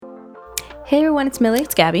Hey everyone, it's Millie.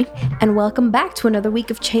 It's Gabby. And welcome back to another week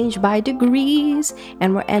of Change by Degrees.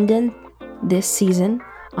 And we're ending this season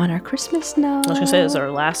on our Christmas note. I was going to say, this is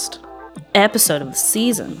our last episode of the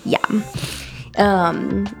season. Yeah.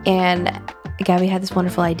 And Gabby had this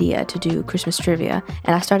wonderful idea to do Christmas trivia.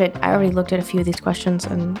 And I already looked at a few of these questions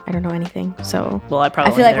and I don't know anything. So Well, I feel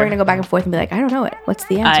like we're going to go back and forth and be like, I don't know it. What's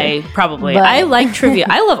the answer? I like trivia.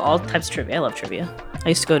 I love all types of trivia. I love trivia. I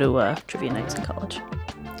used to go to trivia nights in college.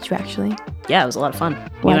 Did you actually? Yeah, it was a lot of fun. Why Me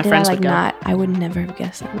and my did friends I would go. not? I would never have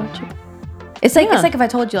guessed that about you. It's like if I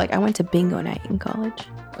told you I went to bingo night in college.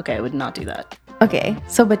 Okay, I would not do that. Okay,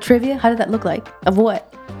 so but trivia, how did that look like? Of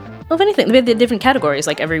what? Well, if anything, we had the different categories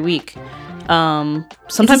like every week.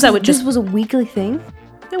 Sometimes I would just. This was a weekly thing.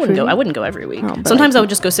 I wouldn't go every week. Oh, Sometimes I would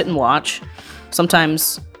just go sit and watch.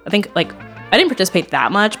 Sometimes I think I didn't participate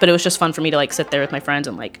that much, but it was just fun for me to sit there with my friends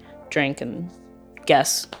and drink and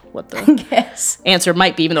guess what the answer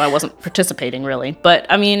might be, even though I wasn't participating really. But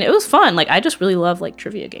I mean, it was fun. I just really love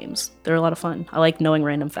trivia games. They're a lot of fun. I like knowing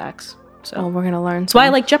random facts. So we're gonna learn. That's why I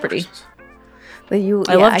like Jeopardy. I love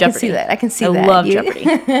Jeopardy. I can see that. I can see that. I love Jeopardy.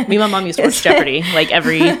 Me and my mom used to watch Jeopardy.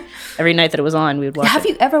 Every night that it was on, we would watch Have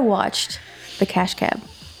you ever watched The Cash Cab?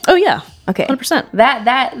 Oh yeah. Okay. 100%.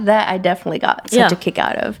 That I definitely got such a kick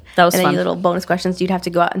out of. That was fun. And then fun. your little bonus questions, you'd have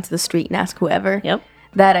to go out into the street and ask whoever. Yep.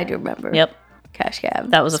 That I do remember. Yep. Cash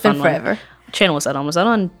Cab. That was It's a fun been one. forever. What channel was that on? Was that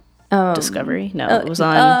on Discovery? No, it was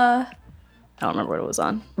on. I don't remember what it was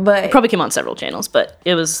on. But It probably came on several channels, but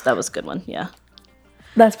that was a good one. Yeah.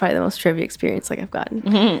 that's probably the most trivia experience I've gotten.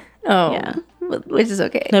 Mm-hmm. Oh, Yeah. which is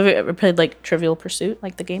okay. Have you ever played Trivial Pursuit,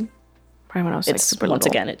 the game? Probably when I was It's super once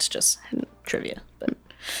little. again, it's just trivia, but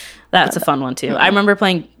that's a fun one too. I remember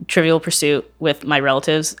playing Trivial Pursuit with my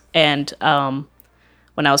relatives, and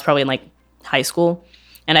when I was probably in high school,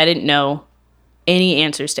 and I didn't know any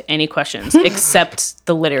answers to any questions except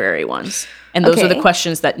the literary ones, and those were the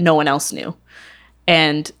questions that no one else knew.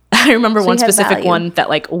 And I remember one specific one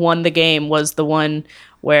that won the game was the one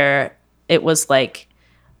where it was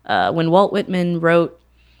when Walt Whitman wrote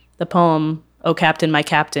the poem "Oh Captain, My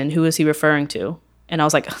Captain," who is he referring to? And I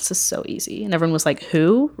was like, this is so easy. And everyone was like,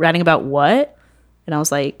 who? Writing about what? And I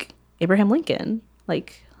was like, Abraham Lincoln.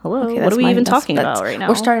 Hello, Okay, what are we even talking about right now?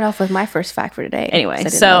 We're starting off with my first fact for today. Anyway, 'cause I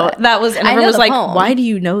didn't know so that was, and I everyone know was the like, poem. why do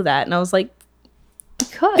you know that? And I was like,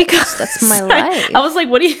 because that's my life. I was like,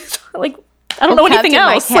 what do you, I don't know anything Captain,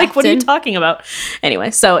 my else. What are you captain. talking about? Anyway,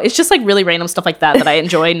 so it's just really random stuff like that I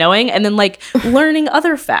enjoy knowing, and then learning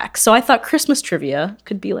other facts. So I thought Christmas trivia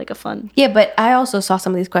could be a fun. Yeah, but I also saw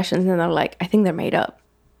some of these questions and they're I think they're made up.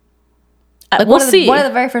 We'll see. One of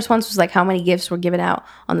the very first ones was how many gifts were given out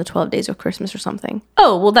on the 12 days of Christmas or something.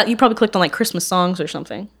 Oh, well, that you probably clicked on Christmas songs or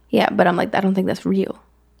something. Yeah, but I'm I don't think that's real.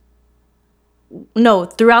 No,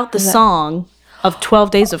 throughout the song of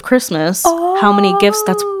 12 Days of Christmas, how many gifts?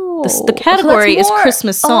 That's the category is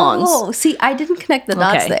Christmas songs. Oh, see, I didn't connect the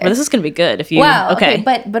dots Okay, there. well, this is gonna be good if you. Wow. Okay,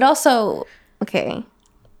 but also okay.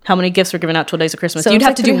 how many gifts were given out 12 Days of Christmas? So You'd it's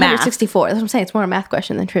have to do math. 364. That's what I'm saying. It's more a math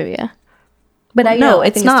question than trivia. But I No, know, I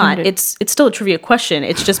it's think not. 200. It's still a trivia question.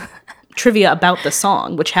 It's just trivia about the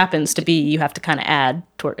song, which happens to be you have to kind of add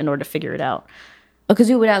in order to figure it out. because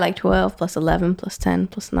you would add 12 plus 11 plus 10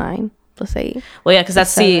 plus 9 plus 8. Well, yeah, because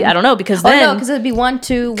that's seven. I don't know because Oh then no, because it'd be 1,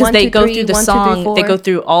 2, because 1, they 2, go 3, through the 1, 2, 3, song, 4. they go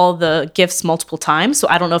through all the gifts multiple times. So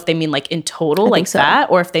I don't know if they mean in total think so. that,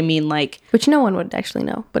 or if they mean Which no one would actually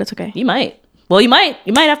know, but it's okay. you might. Well, you might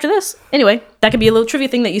after this. Anyway, that could be a little trivia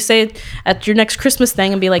thing that you say at your next Christmas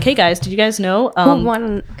thing and be like, hey guys, did you guys know? Who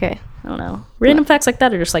won? Okay. I don't know. Random facts like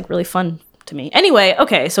that are just really fun to me. Anyway,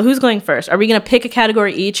 okay, so who's going first? Are we going to pick a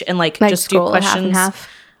category each and just do scroll questions? half and half.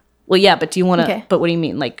 Well, yeah, but do you want to, Okay. but what do you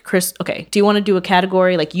mean? Chris, okay, do you want to do a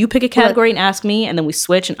category? You pick a category and ask me, and then we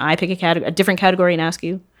switch and I pick a different category and ask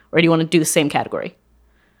you? Or do you want to do the same category?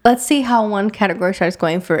 Let's see how one category starts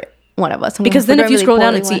going for one of us. Because then if you scroll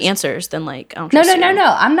down and see see answers, then I don't No, trust no, you. no,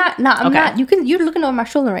 no. I'm not. I'm Okay. not. You're looking over my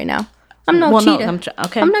shoulder right now. I'm no Well, cheater. no,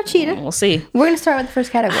 okay. I'm not cheater. We'll see. We're gonna start with the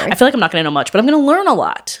first category. I feel like I'm not going to know much, but I'm going to learn a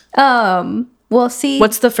lot. We'll see.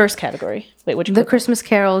 What's the first category? Wait, which the Christmas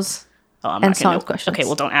carols? I'm and not gonna songs know. questions. Okay,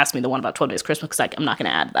 well, don't ask me the one about 12 Days Christmas because I'm not going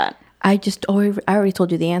to add that. I already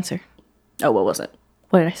told you the answer. Oh, what was it?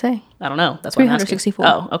 What did I say? I don't know. That's what I'm asking. 364.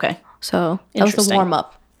 Oh, okay. So that was the Interesting.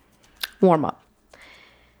 warm up.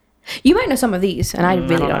 You might know some of these, and I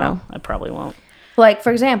really don't know. I probably won't.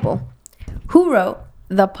 For example, who wrote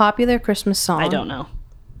the popular Christmas song? I don't know.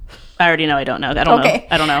 I already know I don't know. I don't know.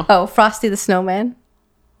 I don't know. Oh, Frosty the Snowman.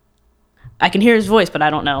 I can hear his voice, but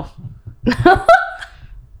I don't know.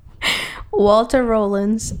 Walter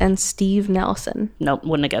Rollins and Steve Nelson. Nope,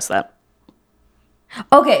 wouldn't have guessed that.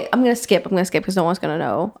 Okay, I'm gonna skip because no one's gonna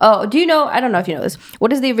know. Oh, do you know? I don't know if you know this.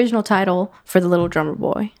 What is the original title for the Little Drummer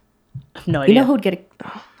Boy? I have no You idea. know who'd get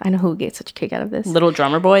I know who would get such a kick out of this. Little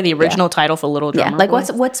Drummer Boy, the original title for Little Drummer Yeah, like Boy.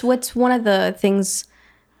 what's one of the things,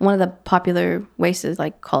 one of the popular ways to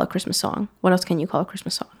like call a Christmas song? What else can you call a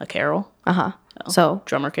Christmas song? A carol? So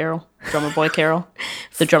Drummer Carol? Drummer Boy Carol?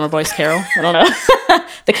 The Drummer Boy's Carol? I don't know.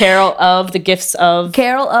 The Carol of the Gifts of...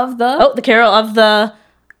 Carol of the the Carol of the...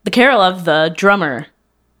 The Carol of the Drummer.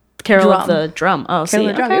 The Carol of Drum. the Drum. Oh, Carol see. of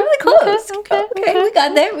the Drum. Okay, You're really close. Okay, we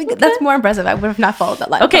got there. That's more impressive. I would have not followed that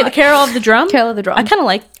line. Okay, the Carol of the Drum? Carol of the Drum. I kind of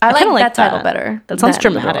like... I kinda like that title better. That sounds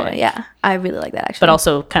than Little dramatic. Boy. Yeah, I really like that actually. But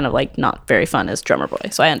also kind of like not very fun as Drummer Boy.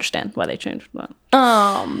 So I understand why they changed that.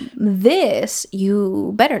 This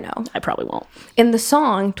you better know. I probably won't. In the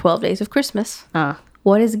song 12 Days of Christmas,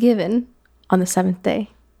 what is given on the seventh day?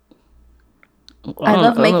 I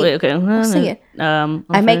love making... Okay. Sing it.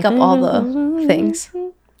 I make up all the things.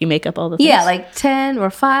 You make up all the things? Yeah, like 10 or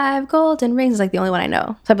 5 golden rings is like the only one I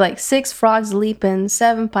know. So I'd be like 6 frogs leaping,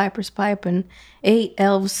 7 pipers piping, 8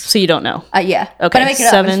 elves. So you don't know. Yeah. Okay, But I make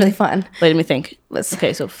it up. It's really fun. Wait, let me think. Let's-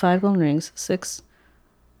 Okay, so 5 golden rings, 6.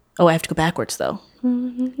 Oh, I have to go backwards though.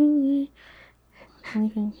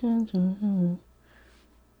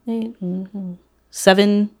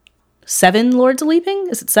 7 Lords of Leaping?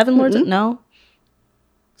 Is it 7 Lords? No.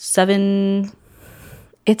 7.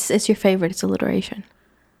 It's your favorite. It's alliteration.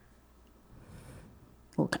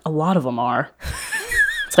 Well, a lot of them are.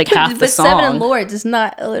 It's like half the But song. 7 lords is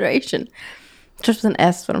not alliteration. Just with an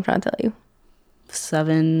S is what I'm trying to tell you.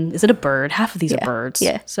 7. Is it a bird? Half of these Yeah, are birds.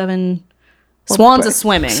 yeah. 7. Swans are bird?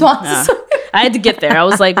 swimming. Swans are Yeah. swimming. I had to get there. I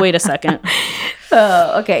was like, wait a second.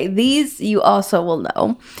 Okay, these you also will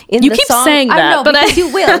know. In You the keep song, saying I that, know, but because you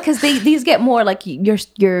will, because these get more like your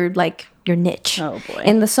niche. Oh, boy.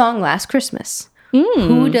 In the song "Last Christmas,"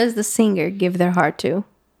 who does the singer give their heart to?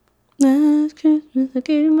 Last Christmas, I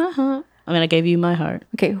gave you my heart. I gave you my heart.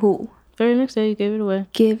 Okay, who? Very next day, you gave it away.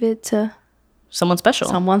 Give it to Someone special.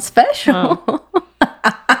 someone special.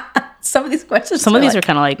 Some of these questions. Some of these are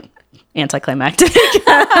kind of like anticlimactic.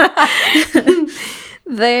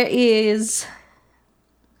 There is.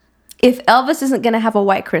 If Elvis isn't gonna have a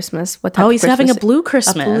white Christmas, what type? Oh, of he's having a Christmas- blue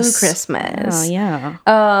Christmas. A blue Christmas. Oh, yeah.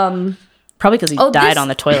 Probably because he died this- on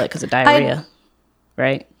the toilet because of diarrhea.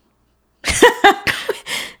 Right?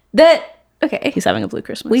 Okay. He's having a blue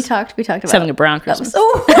Christmas. We talked about. He's having a brown Christmas.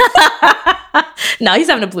 Oh. No, he's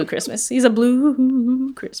having a blue Christmas. He's a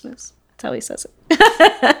blue Christmas. That's how he says it.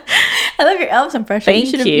 I love your Elvis impression.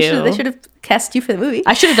 Thank you. They should have cast you for the movie.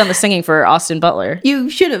 I should have done the singing for Austin Butler. You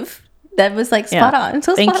should have. That was like spot Yeah. on.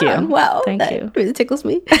 So Thank spot you. on. Wow. Thank that you. really tickles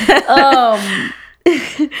me.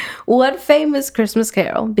 What famous Christmas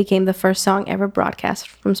carol became the first song ever broadcast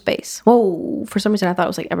from space? Whoa. For some reason I thought it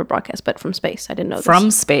was like ever broadcast, but from space. I didn't know this.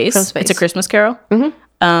 From space? From space. It's a Christmas carol? Mm-hmm.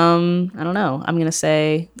 I don't know. I'm going to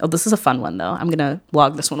say... Oh, this is a fun one, though. I'm going to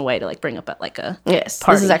log this one away to, like, bring up at, like, a Yes.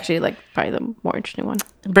 party. This is actually like probably the more interesting one.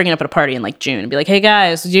 Bring it up at a party in, like, June and be like, hey,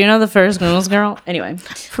 guys, do you know the first Christmas carol? Anyway.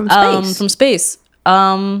 From space. From space.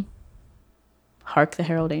 Hark the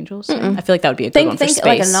Herald Angels? I feel like that would be a good one for Think space.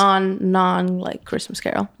 like a non like Christmas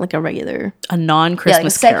carol. Like a regular a non-Christmas like a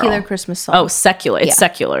secular carol. Christmas song. Oh, secular. It's Yeah.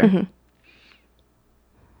 secular.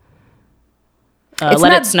 It's Let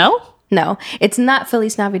not- It Snow? No. It's not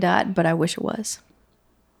Feliz Navidad, but I wish it was.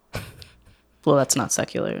 Well, that's not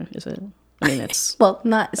secular, is it? I mean, it's... Well,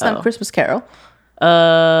 it's not a Christmas carol.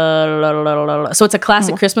 So it's a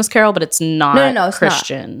classic Christmas carol, but it's not No, it's not.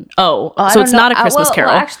 Christian. Oh, I so don't it's know. not a Christmas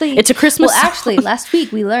carol. Actually, it's a Christmas. Well, actually, last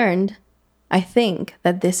week we learned, I think,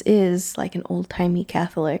 that this is like an old timey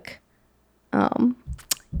Catholic.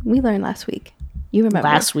 We learned last week. You remember?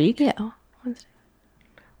 Last week? Yeah. Wednesday.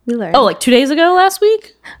 We learned. Oh, like 2 days ago, last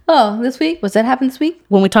week, Oh, this week? Was that happen this week?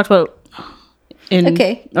 when we talked about in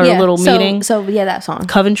our little meeting, So yeah, that song.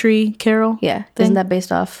 Coventry Carol. Yeah, isn't that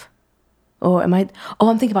based off? Oh, am I? Oh,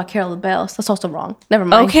 I'm thinking about Carol of the Bells. That's also wrong. Never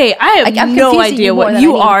mind. Okay, I have I'm no confusing idea more what than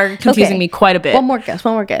you I need. are confusing Okay. me quite a bit. One more guess.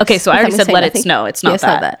 Okay, so I already said Let It Snow. It's not It's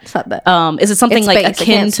that. not that. It's not that. Is it something It's like space. It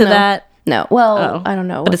akin can't to snow. that? No. Well, Oh. I don't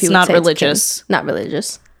know. But if it's you would not say akin. religious. Not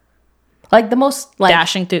religious. Like the most like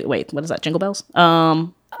Dashing through. Wait, what is that? Jingle Bells.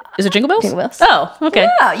 Is it Jingle Bells? Jingle Bells. Oh, okay.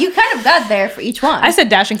 Wow, you kind of got there for each one. I said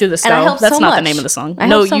Dashing Through the I Snow. helped That's so not the much. name of the song. I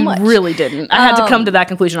No, helped so you much. really didn't. I had to come to that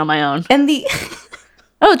conclusion on my own. and the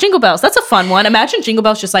Oh, Jingle Bells. That's a fun one. Imagine Jingle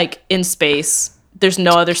Bells just like in space. There's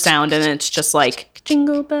no other sound and it's just like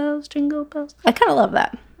Jingle Bells, Jingle Bells. I kind of love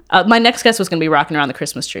that. My next guess was going to be Rocking Around the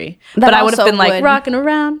Christmas Tree. That but I would have also been like would- Rocking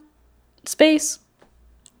Around Space.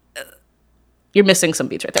 You're missing some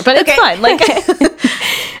beats right there. But it's Okay. fine. Like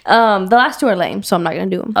The last two are lame, so I'm not gonna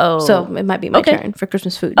do them. Oh. So it might be my Okay. turn for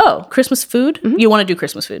Christmas food. Oh, Christmas food? You want to do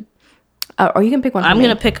Christmas food? Or you can pick one. I'm going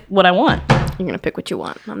to pick what I want. You're gonna pick what you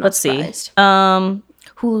want. I'm not Let's surprised. see.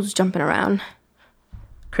 Who's jumping around?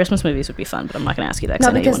 Christmas movies would be fun, but I'm not going to ask you that 'cause No,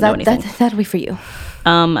 I know you because wouldn't know anything. that'll be for you.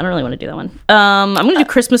 I don't really want to do that one. I'm going to do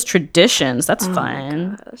Christmas traditions. That's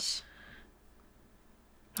fine.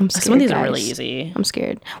 I'm scared. Some of these guys. are really easy. I'm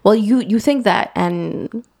scared. Well, you think that,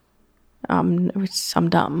 and I'm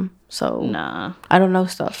dumb, so Nah. I don't know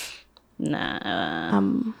stuff. Nah.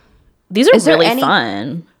 These are there really any-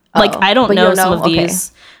 fun. Like, Oh, I don't but you know don't some know? of Okay.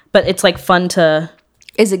 these, but it's like fun to.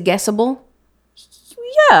 Is it guessable?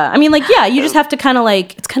 Yeah. I mean, like, yeah, you just have to kind of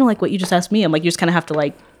like, it's kind of like what you just asked me. I'm like, you just kind of have to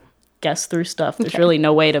like guess through stuff. There's really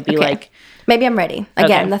no way to be like. Maybe I'm ready.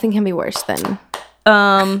 Again, Okay. nothing can be worse than.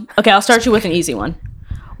 Okay, I'll start you with an easy one.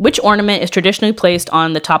 Which ornament is traditionally placed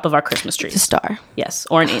on the top of our Christmas The trees? star. Yes,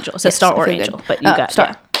 or an angel. It says Yes, star I or feel good. angel, but you got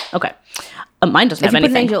star. yeah. Okay. Mine doesn't If have you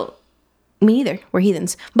put an anything. angel, me either. We're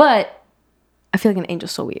heathens, but I feel like an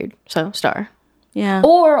angel's so weird. So star. Yeah.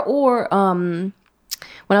 Or when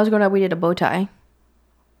I was growing up, we did a bow tie.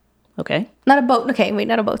 Okay. Not a bow. Okay, wait,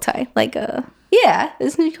 not a bow tie. Like yeah,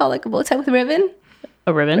 isn't it called like a bow tie with a ribbon?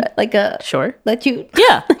 A ribbon. Like a Sure. let you.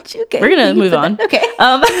 Yeah. Okay, We're gonna you move put on. that- Okay.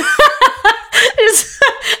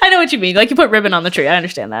 I know what you mean. Like you put ribbon on the tree. I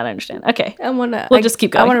understand that. I understand. Okay. I wanna. We'll just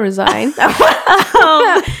keep I going. want to resign.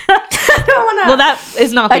 I wanna. Well, that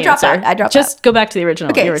is not the I dropped answer. out. I dropped Just go back to the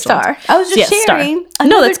original. Okay, the original star. ones. I was just Yes, star. sharing. No,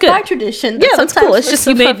 another that's good. Thai tradition. Yeah, that's cool. It's just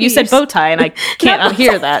you said bow tie, and I can't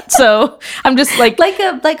unhear that. So I'm just like like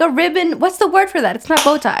a ribbon. What's the word for that? It's not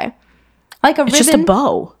bow tie. Like a ribbon. it's just a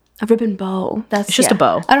bow. A ribbon bow. That's It's just a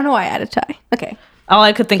bow. I don't know why I added tie. Okay. All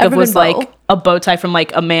I could think of ribbon was bow. like a bow tie from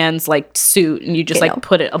like a man's like suit, and you just Okay, like no.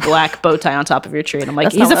 put a black bow tie on top of your tree, and I'm like,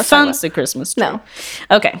 That's not he's what a I was talking fancy Christmas tree. No.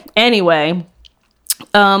 Okay. Anyway,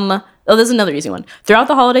 oh, this is another easy one. Throughout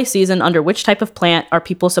the holiday season, under which type of plant are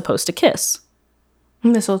people supposed to kiss?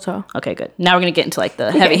 Mistletoe. Okay, good. Now we're gonna get into like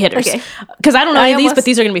the heavy hitters okay. because I don't know I any of these, but almost-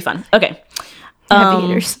 these are gonna be fun. Okay. Heavy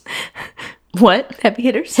hitters. What? Heavy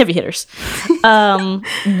hitters. Heavy hitters.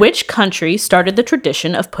 Which country started the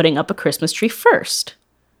tradition of putting up a Christmas tree first?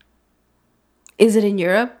 Is it in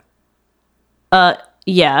Europe?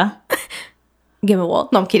 Yeah, Give me a wall.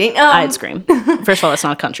 No, I'm kidding. I'd scream. First of all, that's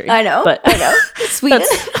not a country. I know. But I know. Sweden.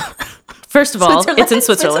 first of all, it's in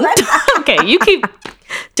Switzerland. Okay, you keep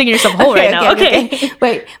digging yourself a hole right now. Okay.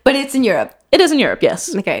 Wait, but it's in Europe. It is in Europe,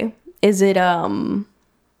 yes. Okay. Is it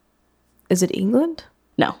England?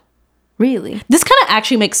 No. Really? This kind of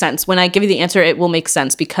actually makes sense. When I give you the answer, it will make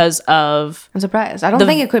sense because of I'm surprised. I don't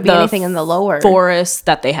think it could be the anything in the lower forests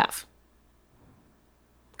that they have.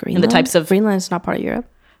 Greenland. the types of- Greenland's not part of Europe.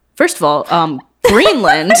 First of all,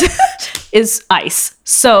 Greenland is ice,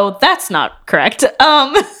 so that's not correct.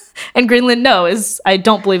 And Greenland, no, is I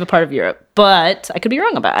don't believe a part of Europe, but I could be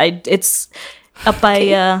wrong about it. It's up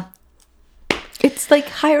by It's like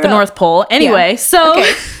higher the up. North Pole. Anyway, Yeah. so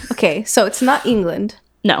Okay, so it's not England,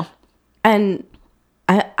 no, and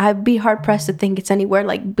I'd be hard pressed to think it's anywhere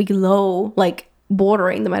like below, like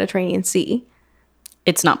bordering the Mediterranean Sea.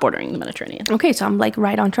 it's not bordering the Mediterranean. Okay, so I'm like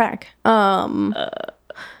right on track.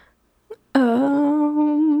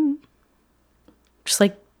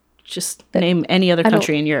 Just name any other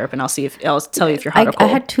country in Europe, and I'll tell you if you're hot or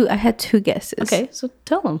I cold. had two guesses. Okay, so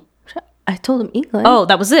tell them. I told him England. Oh,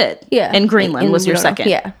 that was it. Yeah. And Greenland In was your Greenland,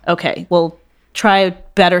 second. yeah. Okay. Well, try a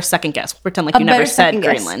better second guess. Pretend like you never better said second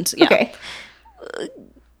guess. Greenland. Yeah. Okay.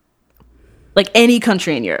 Like any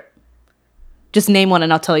country in Europe. Just name one,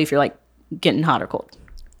 and I'll tell you if you're like getting hot or cold.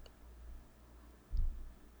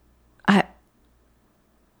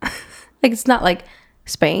 Like it's not like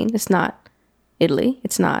Spain. It's not Italy.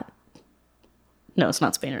 It's not No, it's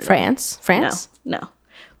not Spain or Italy. France. No, France. no.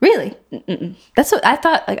 Really? That's what I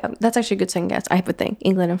thought. Like that's actually a good second guess. I would think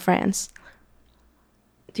England and France.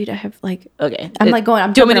 Dude, I have like. Okay. I'm like going.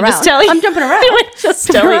 I'm Do you want jumping me to around. just tell you? I'm jumping around. Just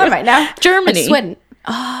jumping tell around you. right now. Germany. I'm sweating.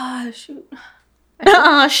 Ah, shoot.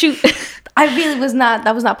 Shoot. I really was not.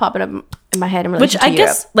 That was not popping up in my head in relation Which I to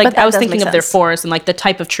guess, Europe. like, But that I was does thinking make of their sense. forests and like the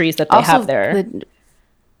type of trees that they Also, have there. the-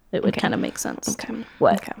 It would kind of make sense. Okay.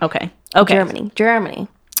 What? Okay. Okay. Germany.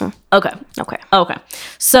 Okay. Okay. Okay.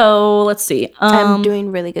 So let's see. I'm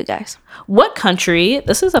doing really good, guys. What country,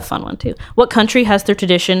 this is a fun one too. What country has their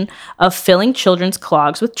tradition of filling children's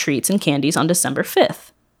clogs with treats and candies on December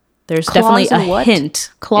 5th? There's definitely and a what?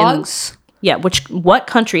 hint. Clogs? What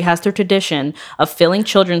country has their tradition of filling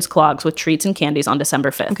children's clogs with treats and candies on December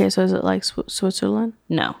 5th? Okay, so is it like Switzerland?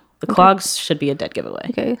 No. The clogs should be a dead giveaway.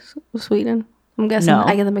 Okay, Sweden. I'm guessing. No.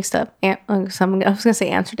 I get them mixed up. I was gonna say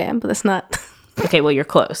Amsterdam, but that's not. Okay, well, you're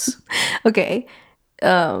close. Okay,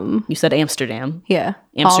 You said Amsterdam. Yeah.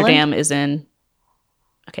 Amsterdam is in,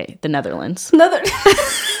 the Netherlands. Another.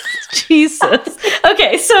 Jesus.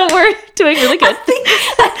 Okay, so we're doing really good. I think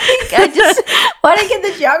I just want to get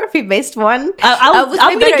the geography based one.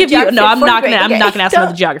 I'm gonna give you. No, I'm not gonna. Okay. I'm not gonna ask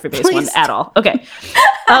about the geography based one at all. Okay.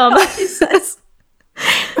 Jesus.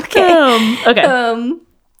 Okay. Okay.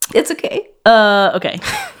 It's okay. Okay.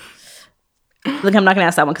 Like, I'm not gonna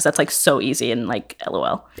ask that one because that's like so easy and like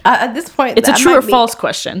LOL. At this point, It's a true or false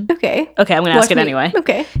question. Okay. Okay, I'm gonna ask it anyway.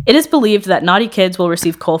 Okay. It is believed that naughty kids will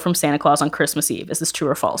receive coal from Santa Claus on Christmas Eve. Is this true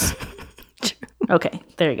or false? Okay,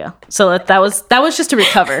 there you go. So that was just to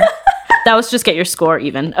recover. That was just get your score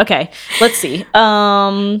even. Okay, let's see.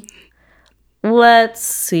 Let's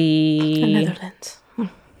see. The Netherlands.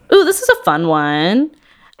 Ooh, this is a fun one.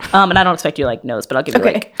 And I don't expect you to like knows, but I'll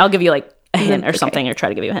give you like a hint or something, or try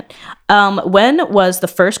to give you a hint. When was the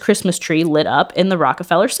first Christmas tree lit up in the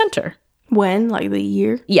Rockefeller Center? When? Like the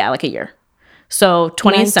year? Yeah, like a year. So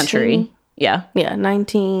 20th century. Yeah. Yeah,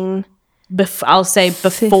 19... I'll say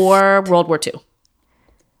before World War II.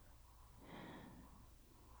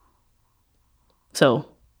 So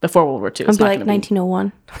before World War II. I'll be like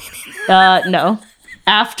 1901. No.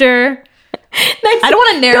 After... I don't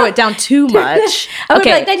want to narrow it down too much. I would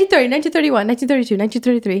be like 1930, 1931, 1932,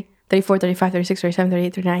 1933, 34, 35, 36, 37,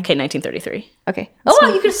 38, 39. Okay, 1933. Okay. Oh,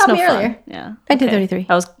 you could have stopped me earlier. Yeah. 1933. Okay.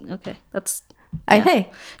 I was... Okay, that's... Hey.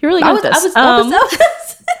 You're really good at this. I was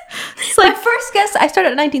it's like, my first guess, I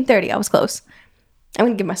started at 1930. I was close. I'm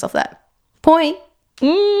going to give myself that. Point.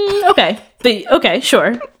 Okay. Okay,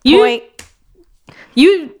 sure. Point.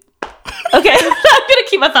 Okay, I'm gonna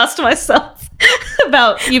keep my thoughts to myself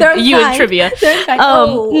about you and trivia.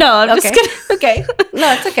 No, I'm just gonna. Okay,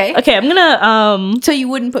 no, it's okay. Okay, I'm gonna. So you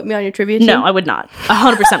wouldn't put me on your trivia team? No, I would not.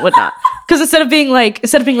 100% would not. Because instead of being like,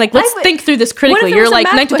 let's think through this critically. You're like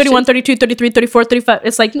 1931, 32, 33, 34, 35.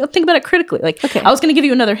 It's like, no, think about it critically. Like, okay. I was gonna give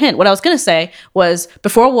you another hint. What I was gonna say was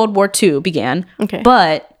before World War II began,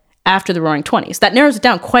 but after the Roaring '20s. That narrows it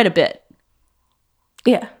down quite a bit.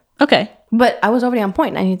 Yeah. Okay. But I was already on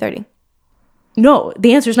point, 1930. No,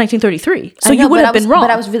 the answer is 1933. So you would have been wrong. But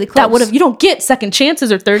I was really close. That would have. You don't get second chances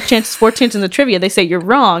or third chances, fourth chances in the trivia. They say you're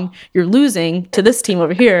wrong. You're losing to this team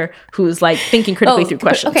over here who's like thinking critically through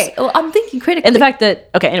questions. Okay, well, I'm thinking critically. And the fact that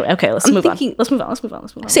anyway, let's move on. Let's move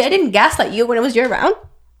on. See, I didn't gaslight you when it was your round.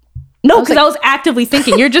 No, because I was actively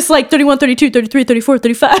thinking. You're just like 31, 32, 33, 34,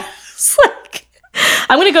 35. It's like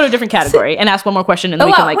I'm gonna go to a different category and ask one more question, and then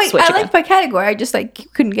we can switch again. I like my category. I just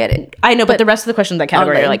couldn't get it. I know, but the rest of the questions in that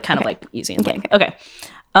category are like kind of like easy and lame. Okay.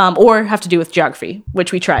 Or have to do with geography,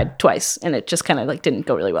 which we tried twice, and it just kind of like didn't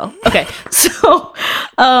go really well. Okay, so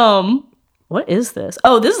what is this?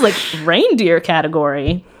 Oh, this is like reindeer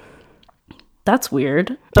category. That's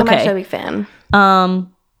weird. I'm actually a big fan.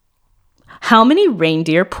 How many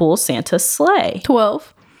reindeer pull Santa's sleigh?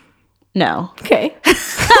 12. No. Okay.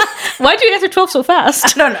 Why'd you answer 12 so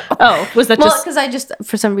fast? I don't know. Oh, was that just... Well, because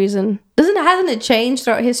for some reason... Hasn't it changed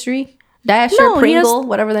throughout history? Dasher, Pringle,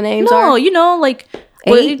 whatever the names are? No, like...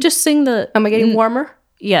 Well, you just sing the... Am I getting warmer?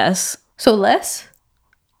 Yes. So less?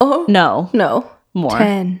 Oh. No. No. More.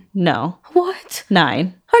 10. No. What?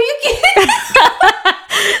 9. Are you kidding?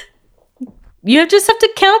 You just have to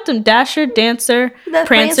count them. Dasher, Dancer,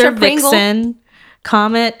 Prancer, Vixen,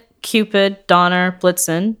 Comet, Cupid, Donner,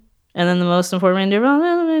 Blitzen, and then the most important reindeer,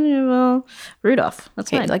 Rudolph.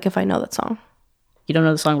 That's fine. Like if I know that song. You don't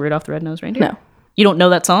know the song Rudolph the Red-Nosed Reindeer? No. You don't know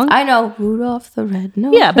that song? I know Rudolph the Red-Nosed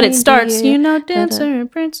Reindeer. Yeah, but it starts, Dancer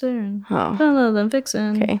and Prancer and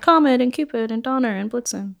Vixen, Comet and Cupid and Donner and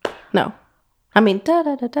Blitzen. No. I mean,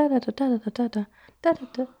 da-da-da-da-da-da-da-da-da-da.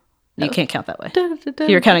 You can't count that way.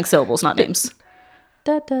 You're counting syllables, not names.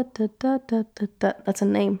 That's a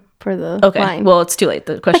name for the line. Well, it's too late.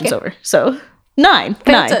 The question's over. So 9.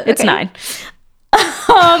 It's 9.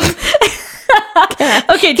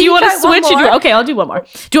 Okay, do you want to switch? Okay, I'll do one more.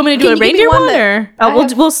 Do you want me to do a reindeer one? Or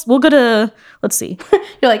we'll go to, let's see.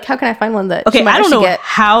 You're like, how can I find one that I don't know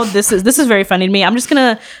how this is. This is very funny to me. I'm just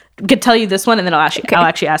going to tell you this one, and then I'll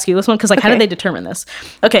actually ask you this one, because how did they determine this?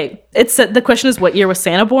 Okay, the question is, what year was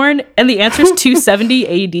Santa born? And the answer is 270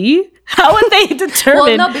 AD. How would they determine?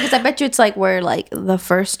 Well, no, because I bet you it's like where like the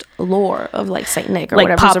first lore of like Saint Nick or like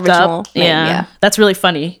whatever's original name. Yeah, that's really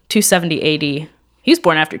funny. 270 AD. He was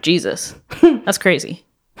born after Jesus. That's crazy.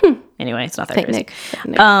 Anyway, it's not that crazy. Nick.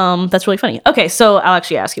 That's really funny. Okay, so I'll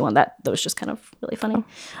actually ask you one that was just kind of really funny.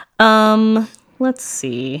 Let's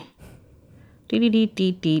see. Trying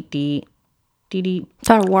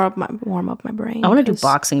to warm up my brain. I want to do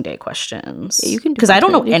Boxing Day questions. Yeah, you can do, because I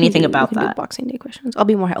don't know anything about that. Do Boxing Day questions. I'll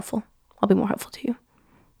be more helpful to you.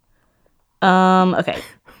 Okay.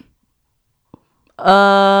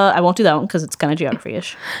 I won't do that one because it's kind of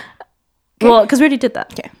geography-ish. Well, because we already did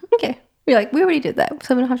that. Okay. You're like, we already did that,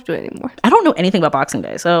 so we don't have to do it anymore. I don't know anything about Boxing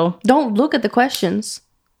Day, so... Don't look at the questions.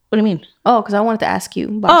 What do you mean? Oh, because I wanted to ask you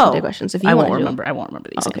Boxing Day questions. If you I want won't to remember. I won't remember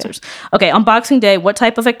these answers. Okay, on Boxing Day, what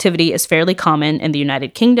type of activity is fairly common in the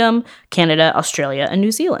United Kingdom, Canada, Australia, and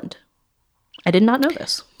New Zealand? I did not know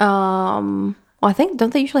this. Well, I think,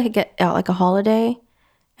 don't they usually get out like a holiday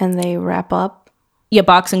and they wrap up? Yeah,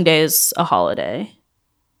 Boxing Day is a holiday.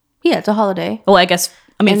 Yeah, it's a holiday. Well, I guess,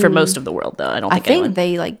 for most of the world, though. I think anyone...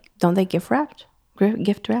 they like, don't they gift wrap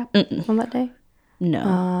on that day?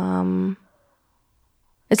 No.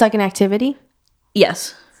 It's like an activity?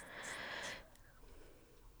 Yes.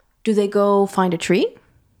 Do they go find a tree?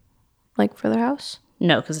 Like for their house?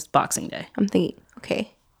 No, because it's Boxing Day. I'm thinking,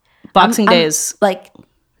 okay. Boxing Day is like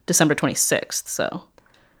December 26th, so...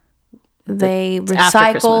 They after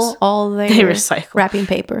Christmas. recycle all their recycle. wrapping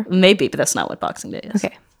paper. Maybe, but that's not what Boxing Day is.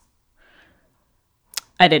 Okay.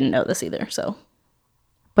 I didn't know this either, so...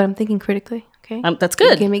 But I'm thinking critically, okay? That's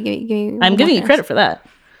good. Give me I'm giving you credit for that.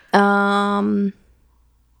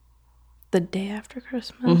 The day after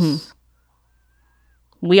Christmas. Mm-hmm.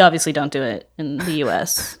 We obviously don't do it in the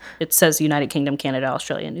U.S. It says United Kingdom, Canada,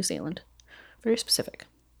 Australia, and New Zealand. Very specific.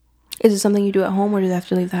 Is it something you do at home, or do you have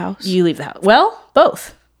to leave the house? You leave the house. Well,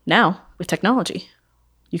 both. Now, with technology.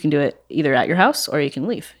 You can do it either at your house, or you can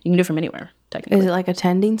leave. You can do it from anywhere, technically. Is it like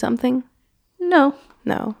attending something? No.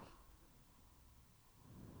 No.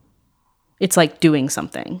 It's like doing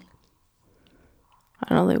something. I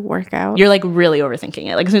don't know, they work out. You're like really overthinking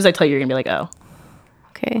it. Like as soon as I tell you, you're gonna be like, oh.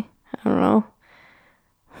 Okay. I don't know.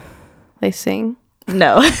 They sing.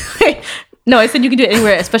 No. No, I said you can do it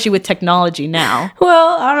anywhere, especially with technology now.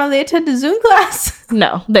 Well, I don't know, they attend a Zoom class.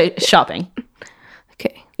 No, they shopping.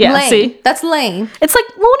 Okay. Yeah, lame. see? That's lame. It's like,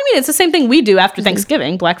 well, what do you mean? It's the same thing we do after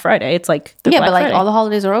Thanksgiving, Black Friday. It's like Yeah, Black but like Friday. all the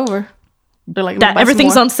holidays are over. They're like That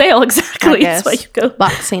everything's on sale, exactly. That's That's why you go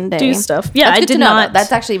Boxing Day. do stuff. Yeah, That's I good did to know, not. though.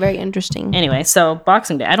 That's actually very interesting. Anyway, so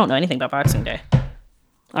Boxing Day. I don't know anything about Boxing Day.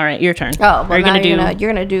 All right, your turn. Oh, well, Are you gonna do?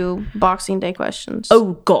 You're gonna do Boxing Day questions.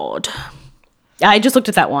 Oh God, I just looked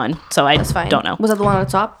at that one, so I That's fine. don't know. Was that the one on the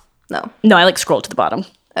top? No. No, I like scrolled to the bottom.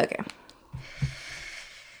 Okay.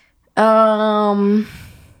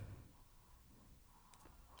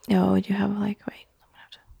 Oh, you have like wait.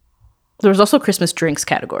 There was also Christmas drinks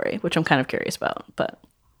category, which I'm kind of curious about, but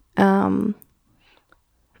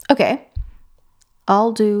Okay.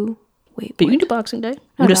 I'll do. Wait. you can do Boxing Day. No,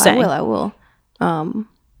 I'm just saying. I will.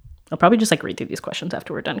 I'll probably just like read through these questions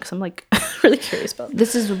after we're done because I'm like really curious about.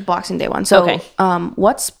 This is a Boxing Day one. So, Okay.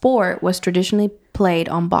 What sport was traditionally played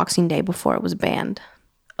on Boxing Day before it was banned?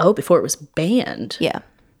 Oh, before it was banned. Yeah.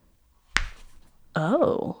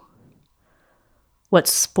 Oh. What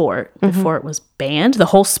sport before it was banned? The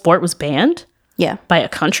whole sport was banned? Yeah. By a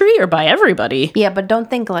country or by everybody? Yeah, but don't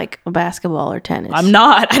think like basketball or tennis. I'm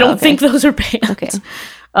not. I don't think those are banned. Okay.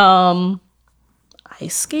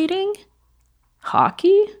 Ice skating?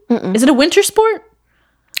 Hockey? Is it a winter sport?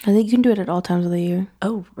 I think you can do it at all times of the year.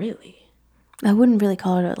 Oh, really? I wouldn't really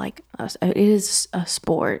call it it is a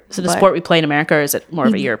sport. Is it a sport we play in America or is it more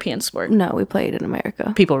of a European sport? No, we play it in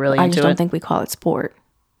America. People really I into just don't it? think we call it sport.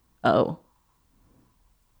 Oh.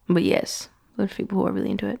 But yes, there's people who are really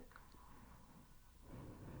into it.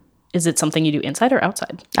 Is it something you do inside or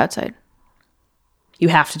outside? Outside. You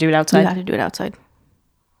have to do it outside? You have to do it outside.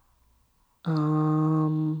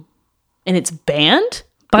 And it's banned?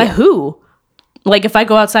 By who? Like if I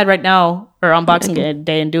go outside right now or on Boxing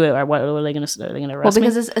Day and do it, or what are they going to say? Are they going to arrest me? Well,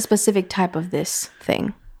 because it's a specific type of this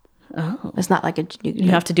thing. Oh. It's not like You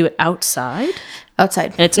have to do it outside?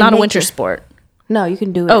 outside. And it's In not a nature. winter sport. No, you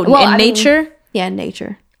can do it. Oh, in nature? Yeah, in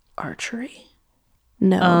nature. Archery?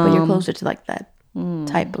 No, but you're closer to like that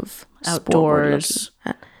type of sport we're looking Outdoors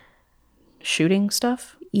at. shooting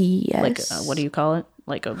stuff? Yes. Like, what do you call it?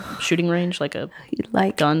 Like a shooting range? Like a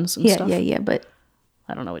like guns and yeah, stuff? Yeah, but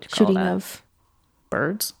I don't know what you call shooting that. of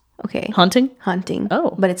Birds? okay. Hunting? Hunting.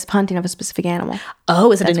 Oh. But it's hunting of a specific animal.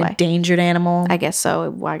 Oh, is it That's an why. endangered animal? I guess so.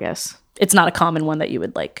 Well, I guess. It's not a common one that you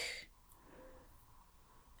would like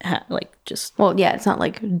just Well, yeah, it's not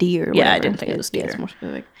like deer. Or Yeah, I whatever. didn't think it was Yeah, deer. it's more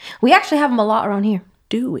specific. We actually have them a lot around here.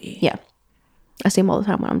 do we? Yeah. I see them all the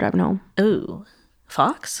time when I'm driving home. Ooh.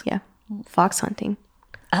 Fox? Yeah. Fox hunting.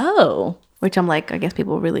 Oh. Which I'm like, I guess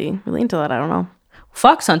people are really, really into that. I don't know.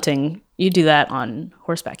 Fox hunting, you do that on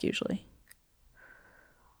horseback usually.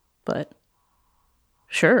 But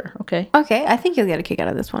sure, okay. Okay, I think you'll get a kick out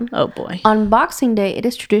of this one. Oh boy. On Boxing Day, it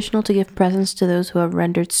is traditional to give presents to those who have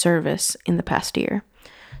rendered service in the past year.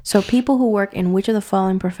 So people who work in which of the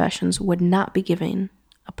following professions would not be given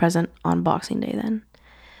a present on Boxing Day then?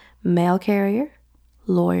 Mail carrier,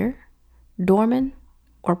 lawyer, doorman,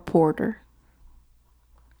 or porter.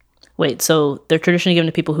 Wait, so they're traditionally given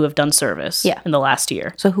to people who have done service in the last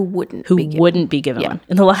year. So who wouldn't be given one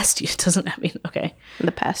in the last year? Doesn't that mean okay? In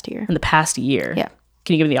the past year. In the past year. Yeah.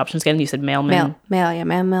 Can you give me the options again? You said mailman.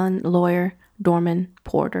 Mailman, lawyer, doorman,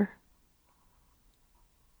 porter.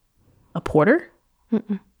 A porter?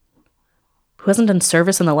 Mm-mm. Who hasn't done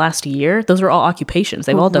service in the last year? Those are all occupations.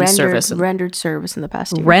 They've all done service. Rendered service in the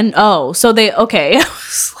past year. So they, okay. I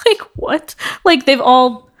was like, what? Like, they've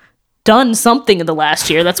all done something in the last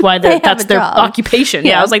year. That's why that's their job. occupation.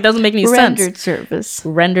 Yeah, I was like, doesn't make any sense.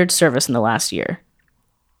 Rendered service in the last year.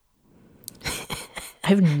 I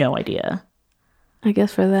have no idea. I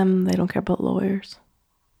guess for them, they don't care about lawyers.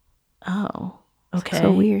 Oh, okay.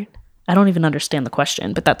 So weird. I don't even understand the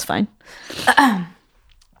question, but that's fine.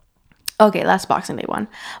 Okay, last Boxing Day one.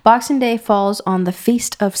 Boxing Day falls on the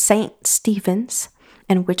Feast of St. Stephen's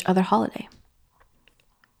and which other holiday?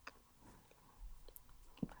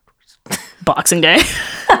 Boxing Day.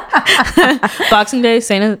 Boxing Day,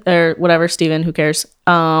 Saint or whatever, Stephen, who cares?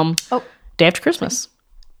 Day after Christmas.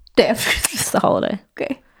 Day after Christmas. It's the holiday.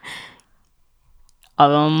 Okay.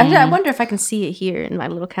 Actually, I wonder if I can see it here in my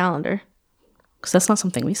little calendar. Because that's not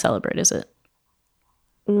something we celebrate, is it?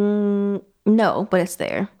 No, but it's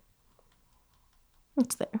there.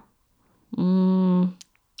 It's there.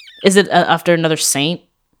 Is it after another saint?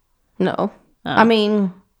 No. Oh. I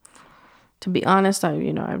mean, to be honest, I've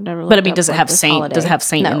never. But I mean, does it have saint? Holiday. Does it have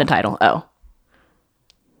saint in the title? Oh.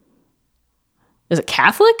 Is it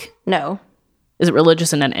Catholic? No. Is it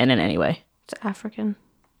religious in any way? It's African.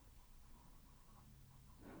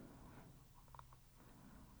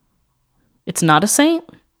 It's not a saint?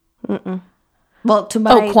 Mm-mm. Well, to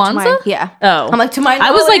my... Kwanzaa? Yeah. Oh. I'm like, to my knowledge.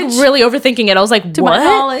 I was like really overthinking it. I was like, what? To my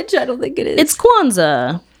knowledge, I don't think it is. It's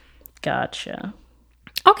Kwanzaa. Gotcha.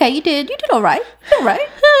 Okay, you did all right. All right.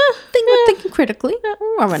 Thinking critically.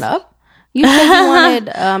 Warming up. You said you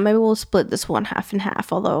wanted... maybe we'll split this one half and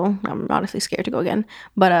half, although I'm honestly scared to go again.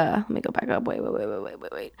 But let me go back up. Wait.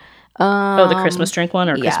 The Christmas drink one?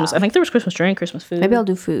 Or Christmas... I think there was Christmas drink, Christmas food. Maybe I'll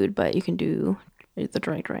do food, but you can do... the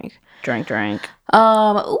drink.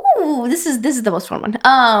 This is the most fun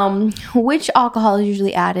one. Which alcohol is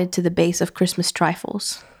usually added to the base of Christmas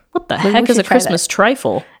trifles? What the heck is a Christmas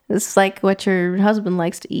trifle? It's like what your husband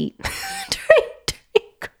likes to eat during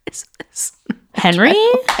Christmas. Henry?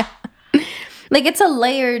 Like it's a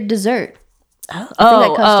layered dessert. Like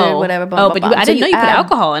custard, whatever. But I didn't know you put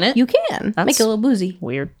alcohol in it. You can make it a little boozy.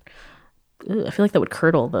 Weird. Ugh, I feel like that would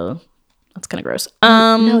curdle though. That's kind of gross.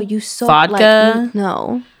 No, you soak vodka.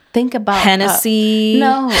 No, think about Hennessy.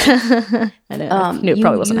 No, I knew it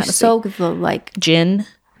probably wasn't Hennessy. Soak the gin.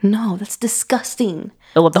 No, that's disgusting.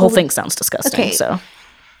 Well, the whole thing sounds disgusting. Okay. So,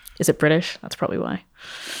 is it British? That's probably why.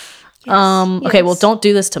 Yes. Okay, well, don't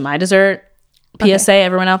do this to my dessert. PSA,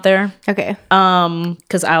 everyone out there. Okay.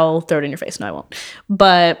 Because I'll throw it in your face. No, I won't.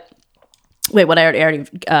 But wait, what I already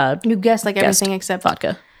you guessed like everything except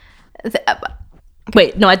vodka.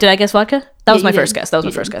 Wait, no, did I guess vodka? That was my first guess.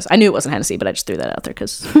 I knew it wasn't Hennessy, but I just threw that out there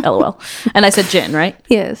because LOL. And I said gin, right?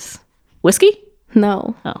 Yes. Whiskey?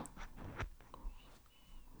 No. Oh.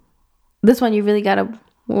 This one you really gotta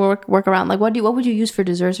work around. Like, what would you use for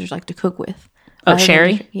desserts or like to cook with? Oh,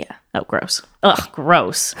 sherry? Yeah. Oh, gross. Ugh,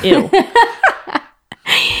 gross. Ew.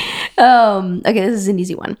 Okay, this is an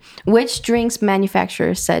easy one. Which drinks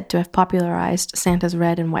manufacturer is said to have popularized Santa's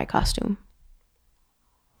red and white costume?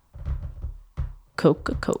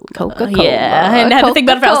 Coca-Cola. Yeah, I had to think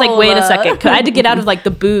about it. I was like, wait a second. I had to get out of like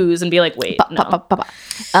the booze and be like, wait, no.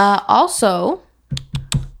 Also,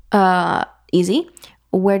 easy.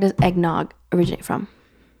 Where does eggnog originate from?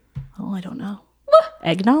 Oh, I don't know.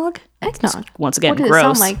 Eggnog? Eggnog. Once again,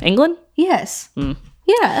 gross. Like? England? Yes.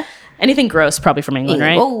 Yeah. Anything gross, probably from England,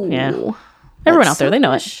 right? Oh. Yeah. Everyone out there, they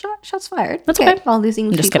know it. Shots fired. That's okay. All these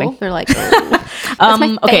English people, kidding. They're like, oh, that's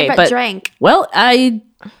my favorite drink. Well,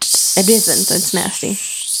 It isn't. It's nasty.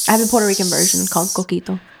 I have a Puerto Rican version called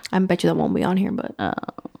coquito. I bet you that won't be on here, but yeah.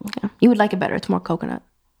 You would like it better. It's more coconut.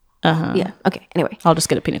 Yeah. Okay. Anyway. I'll just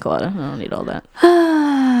get a pina colada. I don't need all that.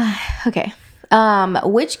 Okay.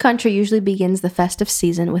 Which country usually begins the festive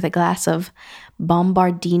season with a glass of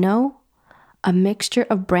Bombardino, a mixture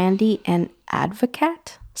of brandy and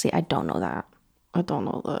Advocat? See, I don't know that. I don't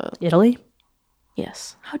know that. Italy?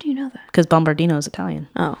 Yes. How do you know that? Because Bombardino is Italian.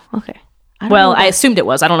 Oh, okay. I assumed it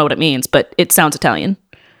was. I don't know what it means, but it sounds Italian.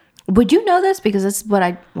 Would you know this? Because this is what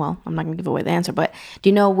I'm not going to give away the answer, but do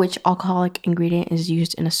you know which alcoholic ingredient is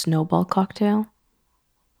used in a snowball cocktail?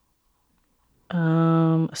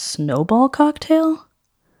 A snowball cocktail?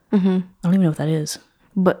 Mm-hmm. I don't even know what that is.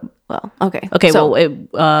 But well, okay. Okay, So, well,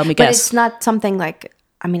 let me but guess. it's not something like.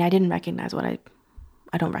 I mean, I didn't recognize what I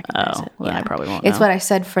don't recognize Oh, it. well, I probably won't It's know. what I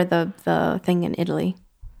said for the thing in Italy,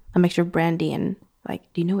 a mixture of brandy and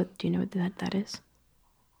like. Do you know what that is?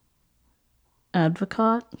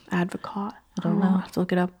 Advocate? Advocate. I don't know. I have to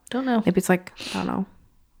look it up. Don't know. Maybe it's like I don't know.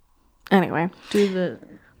 Anyway. Do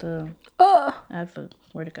the advocate.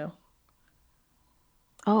 Where'd it go?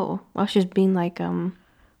 Oh, well, she's being like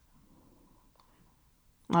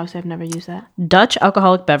Obviously, I've never used that. Dutch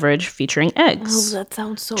alcoholic beverage featuring eggs. Oh, that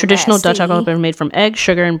sounds so Traditional Dutch nasty. alcoholic beverage made from egg,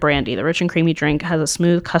 sugar, and brandy. The rich and creamy drink has a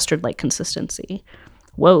smooth custard-like consistency.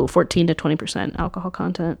 Whoa, 14 to 20% alcohol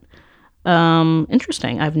content.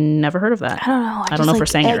 Interesting. I've never heard of that. I don't know. I don't know if we're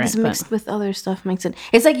saying it eggs right, mixed with other stuff makes it.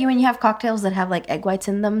 It's like when you have cocktails that have like egg whites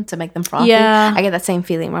in them to make them frothy. Yeah. I get that same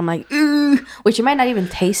feeling where I'm like, ooh, which you might not even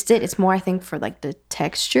taste it. It's more, I think, for like the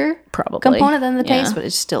texture Probably. component than the Yeah. taste, but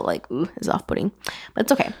it's still like, ooh, it's off-putting. But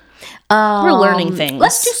it's okay. We're learning things.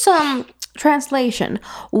 Let's do some translation.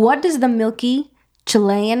 What does the milky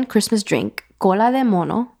Chilean Christmas drink Cola de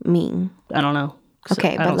Mono mean? I don't know.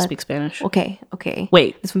 Okay, I but don't speak Spanish. Okay.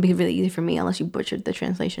 Wait. This would be really easy for me unless you butchered the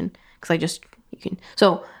translation. Because you can.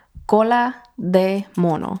 So, cola de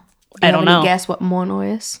mono. Do you I don't have any know. Guess what mono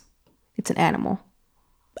is? It's an animal.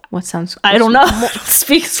 What sounds? I don't know.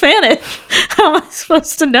 Speak Spanish. How am I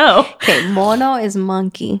supposed to know? Okay, mono is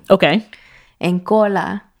monkey, Okay. and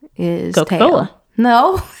cola is Coca-Cola. tail.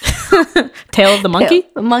 No, Tail of the monkey?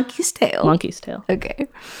 Tail. Monkey's tail. Monkey's tail. Okay.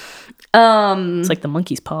 It's like the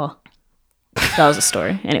monkey's paw. That was a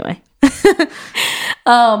story. Anyway.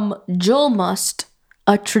 Jolmust,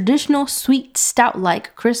 a traditional sweet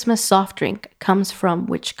stout-like Christmas soft drink, comes from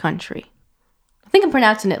which country? I think I'm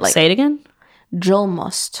pronouncing it like Say it again.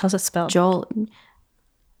 Jolmust. How's it spelled? Joel.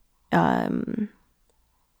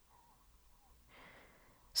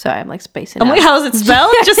 Sorry, I'm like spacing I'm out. like, how's it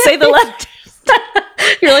spelled? Just say the letters.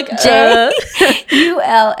 You're like, Julmust.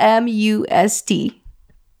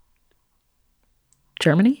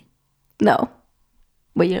 Germany? No,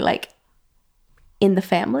 but you're like in the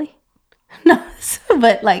family. No,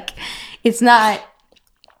 but like it's not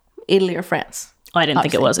Italy or France. Oh, I didn't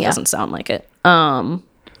think it was. It yeah. doesn't sound like it.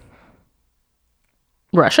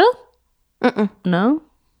 Russia? No.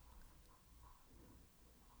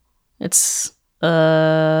 It's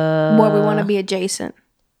Where we want to be adjacent.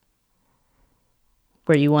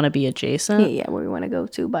 where you want to be adjacent. Yeah, where we want to go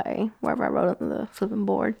to by wherever I wrote on the flipping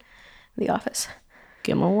board, in the office.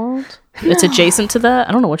 Gimmelwald? It's adjacent to that?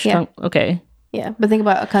 I don't know what you're Yeah. talking. Okay. Yeah, but think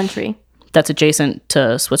about a country. That's adjacent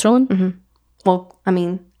to Switzerland? Mm-hmm. Well, I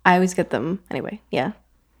mean, I always get them anyway. Yeah.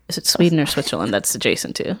 Is it Sweden or Switzerland that's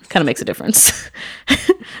adjacent to? Kind of makes a difference.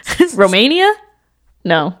 Romania?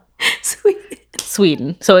 No. Sweet.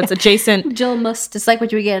 Sweden. So it's adjacent. Jolmust. It's like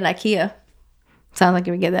what you would get in IKEA. Sounds like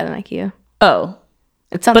you would get that in IKEA. Oh.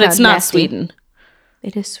 It sounds But it's not nasty. Sweden.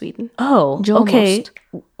 It is Sweden. Oh. Jolmust.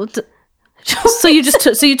 Okay. So you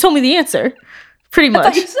so you told me the answer. Pretty I much.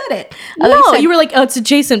 thought you said it. No, you were like, oh, it's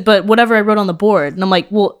adjacent, but whatever I wrote on the board. And I'm like,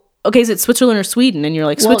 well, okay, is it Switzerland or Sweden? And you're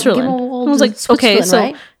like, Well, Switzerland. well, And I was like, okay, Switzerland, so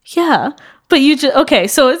right? yeah. But you just, okay,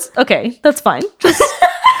 so it's, okay, that's fine. Just,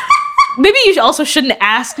 maybe you also shouldn't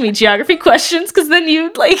ask me geography questions because then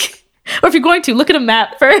you like, or if you're going to, look at a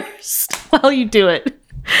map first while you do it.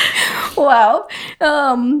 Wow.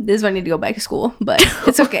 This is why I need to go back to school, but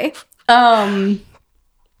it's okay.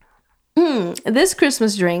 This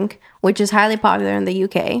Christmas drink, which is highly popular in the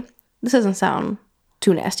UK, this doesn't sound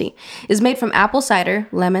too nasty, is made from apple cider,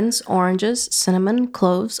 lemons, oranges, cinnamon,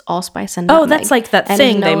 cloves, allspice, and nutmeg. Oh, that's like that and is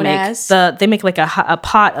thing they known make. as- They make like a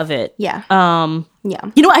pot of it. yeah. Yeah.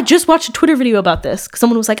 You know, I just watched a Twitter video about this. 'Cause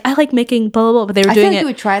someone was like, I like making blah, blah, blah, but they were I feel doing like it. you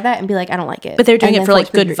would try that and be like, I don't like it. But they're doing And it then for like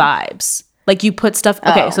force the good drink. vibes. Like you put stuff.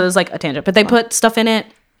 Okay, Oh. so it's like a tangent, but they put stuff in it,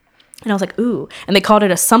 and I was like, ooh. And they called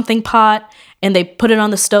it a something pot, and they put it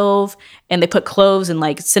on the stove, and they put cloves and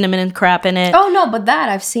like cinnamon and crap in it. Oh no, but that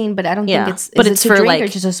I've seen, but I don't yeah, think it's. but is it's it to for drink like or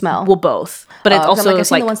just a smell. Well, both. But it's 'Cause also I've it's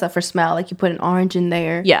seen like the ones that for smell, like you put an orange in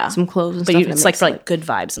there, yeah, some cloves and but stuff. you, it's like for like good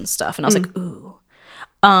vibes and stuff. And I was like, ooh.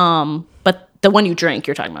 But the one you drink,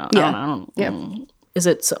 you're talking about. Yeah. I don't know. Is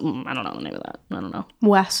it? I don't know the name of that. I don't know.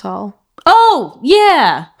 Wassail. Oh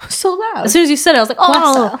yeah. So loud. As soon as you said it, I was like, oh.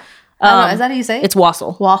 Wassail. I don't know, is that how you say it? It's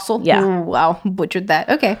wassail. Wassail? Yeah. Ooh, wow, butchered that.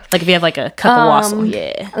 Okay. Like if you have like a cup of wassail.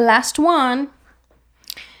 Yeah. Last one.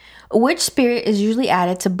 Which spirit is usually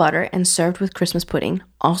added to butter and served with Christmas pudding?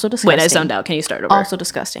 Also disgusting. Wait, I zoned out. Can you start over? Also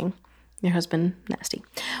disgusting. Your husband, nasty.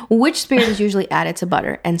 Which spirit is usually added to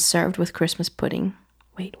butter and served with Christmas pudding?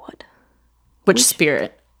 Wait, what? Which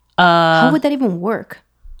spirit? How would that even work?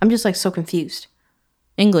 I'm just like so confused.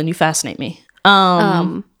 England, you fascinate me.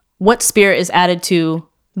 What spirit is added to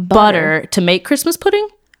butter to make Christmas pudding?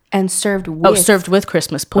 and served with, Oh, served with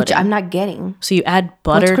Christmas which pudding. I'm not getting. So you add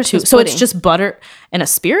butter to, Christmas so it's pudding? just butter and a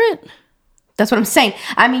spirit? That's what I'm saying.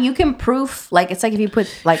 I mean, you can proof, like, it's like if you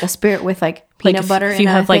put like a spirit with like peanut butter if in you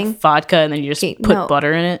a have thing. like vodka and then you just put no.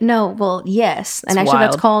 butter in it. No, well, yes. And actually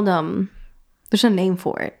wild. that's called, there's a name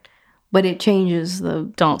for it, but it changes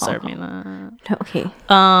the. Don't serve me that. Okay.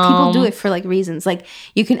 People do it for like reasons. Like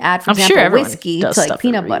you can add, for I'm sure example, everyone whiskey does to like stuff for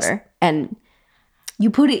peanut a reason. butter and you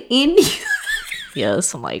put it in.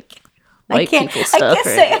 Yes, I'm like I white can't. people I stuff.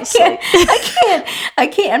 can't say. right? I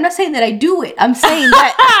can't. I'm not saying that I do it. I'm saying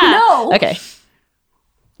that no. Okay.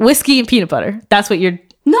 Whiskey and peanut butter. That's what you're.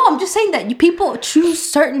 No, I'm just saying that people choose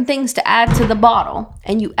certain things to add to the bottle,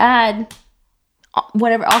 and you add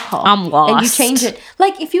whatever alcohol. I'm lost. And you change it.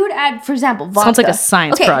 Like if you would add, for example, vodka. Sounds like a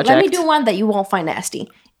science Let me project. do one that you won't find nasty.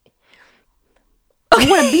 I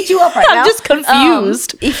want to beat you up right now. I'm just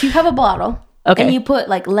confused. If you have a bottle, Okay. and you put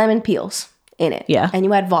like lemon peels in it, Yeah. and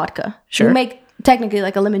you add vodka, Sure. you make technically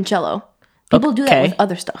like a limoncello. People do that Okay. with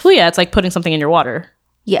other stuff. Well, yeah, it's like putting something in your water.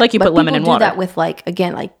 Yeah, like you but put lemon in people water. do that with like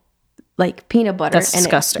again like peanut butter. That's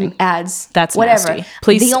disgusting. It adds That's whatever. nasty.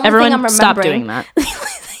 Please, The only thing everyone, I'm stop remembering- doing that.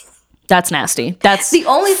 That's nasty. That's The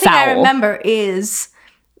only thing I foul. remember is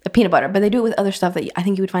the peanut butter, but they do it with other stuff that I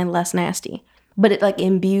think you would find less nasty. But it like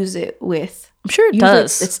imbues it with. I'm sure it usually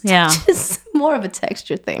does. It's yeah. just more of a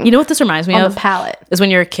texture thing. You know what this reminds me on of? the palate. Is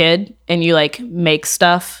when you're a kid and you like make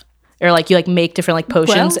stuff or like you like make different like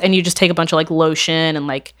potions Well- and you just take a bunch of like lotion and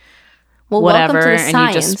like Well, whatever, welcome to the and you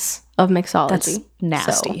science just- of mixology. that's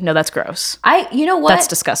nasty. So, No, that's gross. you know what? That's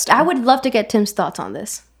disgusting. I would love to get Tim's thoughts on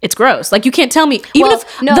this. It's gross. Like you can't tell me even Well,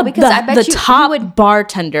 if no, because I bet the you top would-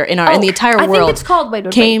 bartender in the entire I world think it's called wait.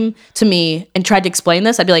 came to me and tried to explain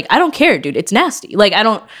this, I'd be like, I don't care, dude. It's nasty. Like I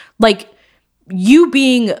don't like you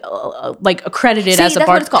being like accredited See, as a that's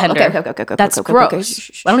what it's called. bartender. Okay. That's okay. gross.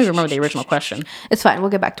 Shh, I don't even remember the original question. It's fine. We'll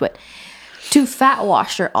get back to it. To fat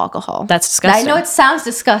wash your alcohol. That's Now, disgusting. I know it sounds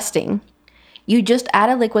disgusting. You just add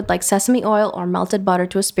a liquid like sesame oil or melted butter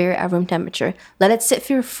to a spirit at room temperature. Let it sit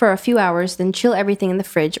for a few hours, then chill everything in the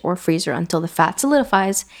fridge or freezer until the fat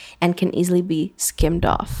solidifies and can easily be skimmed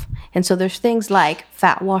off. And so there's things like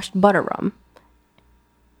fat washed butter rum.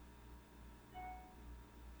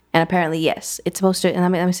 And apparently, yes, it's supposed to. And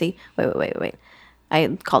let me see. Wait.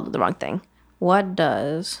 I called it the wrong thing. What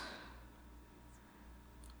does?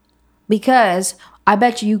 Because I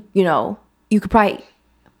bet you could probably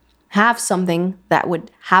have something that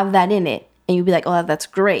would have that in it, and you'd be like, "Oh, that's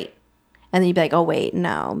great," and then you'd be like, "Oh, wait,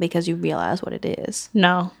 no," because you realize what it is.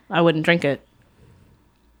 No, I wouldn't drink it.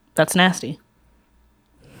 That's nasty.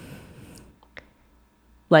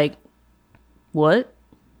 Like, what?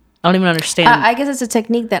 I don't even understand. I guess it's a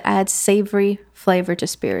technique that adds savory flavor to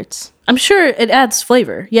spirits. I'm sure it adds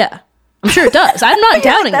flavor. Yeah. I'm sure it does. I'm not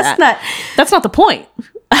doubting That's that. That's not the point.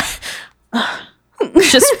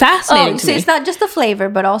 It's just fascinating to See, me. it's not just the flavor,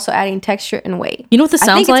 but also adding texture and weight. You know what this I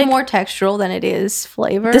sounds think like? it's more textural than it is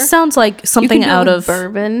flavor. This sounds like you something can do it out with of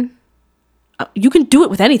bourbon. You can do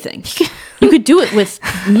it with anything. You could do it with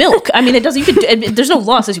milk. I mean, it doesn't. You could. There's no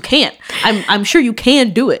law that says you can't. I'm sure you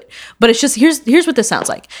can do it, but it's just here's what this sounds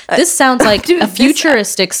like. This sounds like Dude, a this-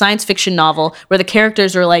 futuristic science fiction novel where the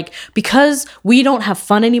characters are like, because we don't have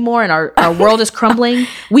fun anymore and our world is crumbling,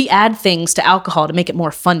 we add things to alcohol to make it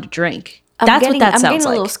more fun to drink. That's what that I'm sounds getting a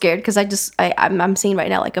little like. scared because I'm seeing right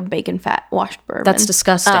now like a bacon fat washed bourbon. That's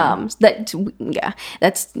disgusting.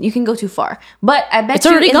 That's you can go too far. But I bet It's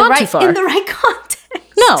you already in gone the right too far. in the right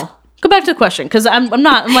context. No. Go back to the question because I'm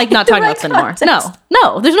not talking right about this anymore. context.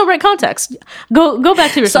 No, there's no right context. Go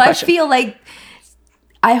back to your So I question. feel like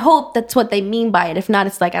I hope that's what they mean by it. If not,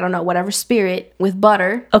 it's like I don't know, whatever spirit with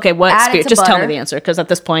butter. Okay, what add it spirit? to Just tell me butter, the answer because at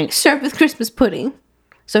this point, served with Christmas pudding.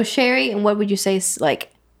 So sherry, and what would you say is like?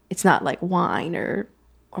 It's not like wine or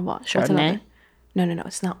what? What's Chardonnay? another? No,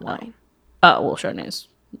 it's not wine. Well, Chardonnay is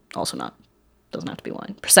also not. Doesn't have to be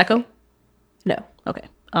wine. Prosecco. No, Okay.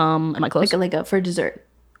 Am I close? like a for dessert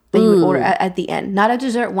that you would order at the end. Not a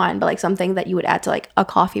dessert wine, but like something that you would add to like a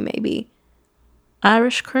coffee maybe.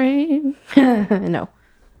 Irish cream. No,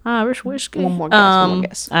 Irish whiskey. One more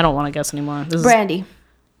guess. I don't want to guess anymore. This is, brandy.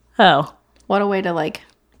 oh, What a way to like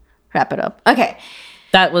wrap it up. Okay.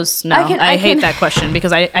 that was no. I I hate can- that question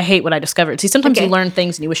because I hate what I discovered. See, sometimes Okay. you learn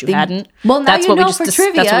things and you wish you hadn't. Well, now that's you what know we just for dis-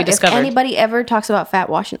 trivia, That's what we if discovered. anybody ever talks about fat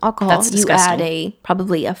washing alcohol, That's you disgusting. add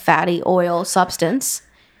probably a fatty oil substance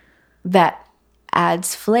that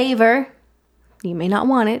adds flavor. You may not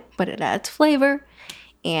want it, but it adds flavor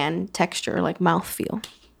and texture, like mouthfeel.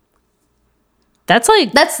 That's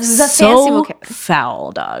like That's so fancy vocabulary.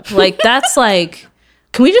 foul, dog. Like that's like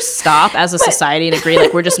Can we just stop as a society and agree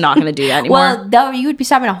like we're just not going to do that anymore? Well, though you would be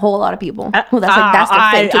stopping a whole lot of people. Well, that's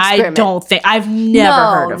the thing. To I experiment. don't think I've never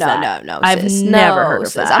heard of that. No, I've sis. never heard of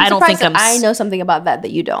sis. that. I don't think I know something about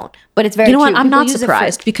that you don't. But it's very You know true. what? I'm People not use it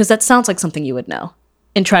surprised because that sounds like something you would know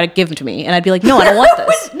and try to give to me, and I'd be like, no, I don't want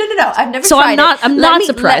this. No. I've never So tried it. I'm not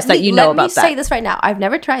surprised that you know about that. Let me say this right now. I've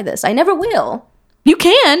never tried this. I never will. You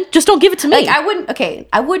can just don't give it to me. Like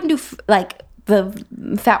I wouldn't do like the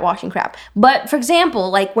fat washing crap. But for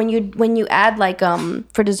example, like when you add like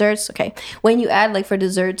for desserts, when you add like for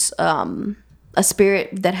desserts a spirit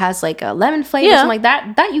that has like a lemon flavor or something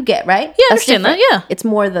like that you get, right? Yeah, I understand that. Yeah. It's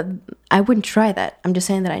more I wouldn't try that. I'm just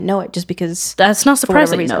saying that I know it just because That's not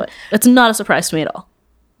surprising that you know reason. it. It's not a surprise to me at all.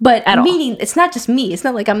 But all. meaning it's not just me. It's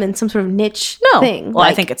not like I'm in some sort of niche No. thing. Well,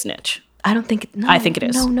 Like, I think it's niche. I don't think it. No, I think it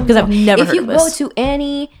is. No, because I've never heard of this. If you go to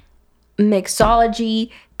any mixology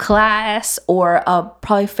class or a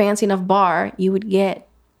probably fancy enough bar, you would get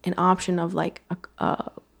an option of like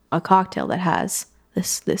a cocktail that has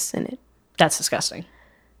this in it. That's disgusting.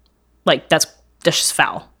 Like that's just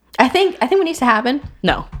foul. I think what needs to happen.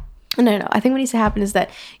 No. No. I think what needs to happen is that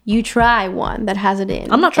you try one that has it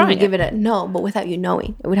in. I'm not and trying you give it. it but without you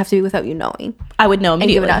knowing. It would have to be without you knowing. I would know And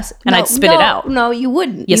immediately. give it us. And I'd spit it out. No, you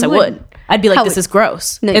wouldn't. Yes, You I wouldn't. would. I'd be like, How this would- is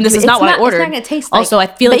gross. No, and this is it's not what I not- it's ordered. not gonna taste like also, I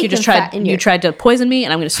feel like you bacon just fat in your- tried to poison me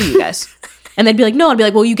and I'm going to sue you guys. And they'd be like, no. I'd be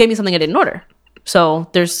like, well, you gave me something I didn't order. So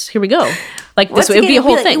here we go. Like this, Once it would again, be a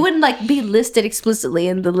whole like, thing. It wouldn't like be listed explicitly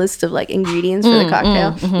in the list of like ingredients for the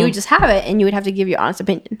cocktail. You would just have it, and you would have to give your honest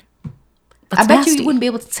opinion. That's I bet nasty. you wouldn't be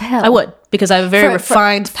able to tell. I would because I have a very For-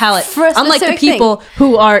 refined palate. for a Unlike the specific people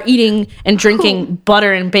who are eating and drinking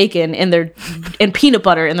butter and bacon and peanut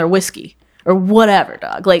butter in their whiskey or whatever,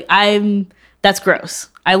 dog. Like that's gross.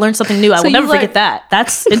 I learned something new. I will you never learned- forget that.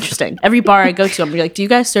 That's interesting. Every bar I go to, I'm gonna be like, do you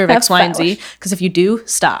guys serve That's X, Y, and fat Z? Because if you do,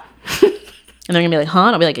 stop. And they're gonna be like, huh? And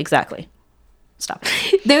I'll be like, exactly. Stop.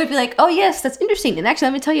 They would be like, "Oh yes, that's interesting." And actually,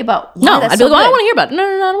 let me tell you about why No, that's I'd be so like, I don't good. want to hear about it. No,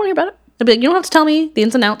 I don't want to hear about it. I'd be like, you don't have to tell me the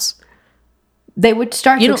ins and outs. They would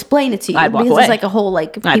start You to don't- explain it to you I'd walk because away. it's like a whole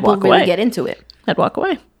like I'd people walk really away. get into it. I'd walk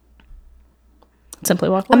away. Simply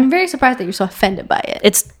walk away. I'm very surprised that you're so offended by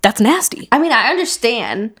it. That's nasty. I mean, I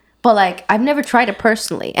understand, but like I've never tried it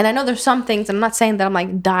personally, and I know there's some things. And I'm not saying that I'm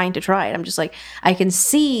like dying to try it. I'm just like I can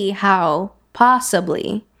see how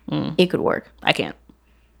possibly it could work. I can't.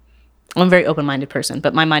 I'm a very open-minded person,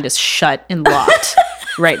 but my mind is shut and locked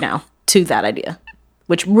right now to that idea,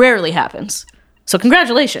 which rarely happens. So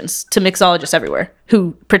congratulations to mixologists everywhere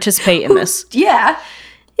who participate in this. Yeah,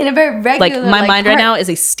 in a very Like regular. my mind right now is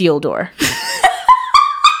a steel door.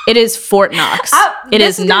 It is Fort Knox. It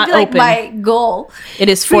this is gonna not be, like, open. My goal. It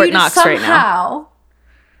is for Fort you to Knox right now. somehow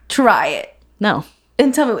try it No,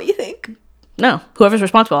 and tell me what you think. no. Whoever's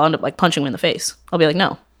responsible, I'll end up like punching him in the face. I'll be like,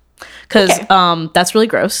 no, because Okay. that's really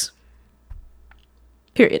gross.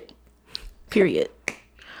 Period.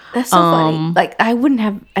 That's so funny. Like I wouldn't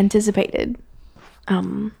have anticipated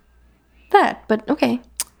that, but okay.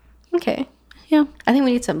 Yeah. I think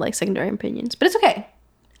we need some like secondary opinions, but it's okay.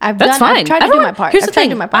 That's fine. I've tried to do my part. Here's I've the tried to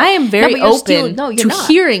thing. do my part. I am very No, but you're still- open you're to not.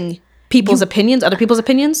 hearing people's opinions, other people's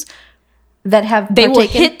opinions. that have They will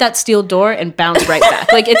partaken. hit that steel door and bounce right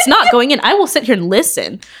back. Like it's not going in. I will sit here and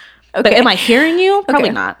listen. But Okay. am I hearing you? Probably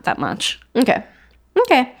Okay. not that much. Okay.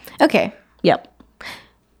 Yep.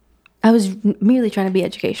 I was merely trying to be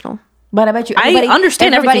educational, but I bet you. I everybody-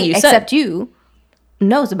 understand everything everybody you said. except you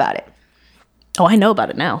knows about it. Oh, I know about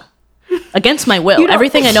it now. Against my will. don't-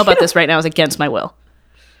 Everything I know about this right now is against my will.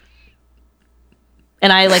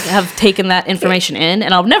 And I like have taken that information in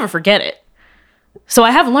and I'll never forget it. So I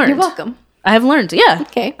have learned. You're welcome. I have learned. Yeah.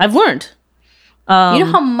 Okay. I've learned. You know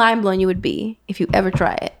how mind blown you would be if you ever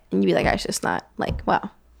try it and you'd be like, "I just not like, wow,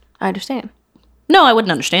 I understand." No, I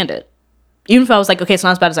wouldn't understand it. Even if I was like, okay, it's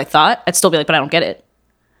not as bad as I thought, I'd still be like, but I don't get it.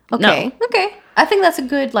 Okay. Okay. I think that's a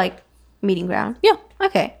good like meeting ground. Yeah.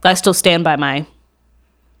 Okay. I still stand by my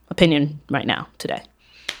opinion right now, today.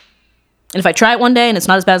 And if I try it one day and it's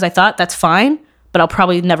not as bad as I thought, that's fine, but I'll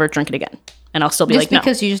probably never drink it again. And I'll still be Just like, no.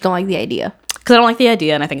 because you just don't like the idea. Because I don't like the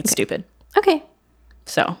idea and I think it's stupid. Okay.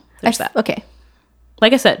 So there's that. Okay.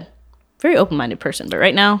 Like I said, very open-minded person, but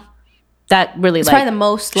right now, that really It's like probably the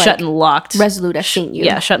most like shut and locked. resolute I've seen you.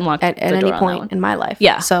 Yeah, shut and locked at the any door on that point one. in my life.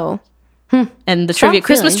 Yeah. So And the trivia,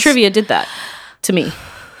 Christmas feelings. trivia did that to me.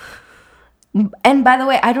 and by the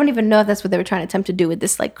way, I don't even know if that's what they were trying to attempt to do with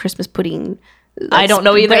this like Christmas pudding. I don't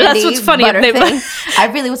know either. That's what's funny. butter They- thing. I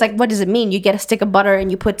really was like, what does it mean? You get a stick of butter and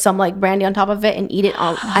you put some like brandy on top of it and eat it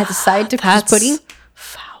on as a side to Christmas That's pudding.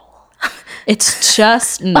 foul. It's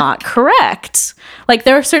just not correct. Like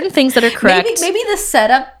there are certain things that are correct. Maybe the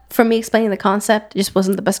setup for me explaining the concept just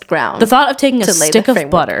wasn't the best ground. The thought of taking a to lay the stick of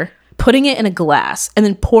framework. butter, putting it in a glass, and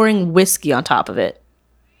then pouring whiskey on top of it.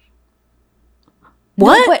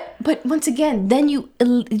 What? No, but once again, then you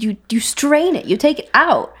strain it, you take it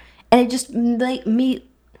out, and it just like me.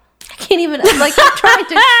 I can't even. I'm like I'm trying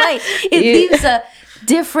to explain. It leaves a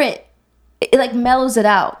different. It like mellows it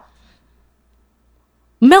out.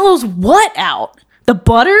 Mellows what out? The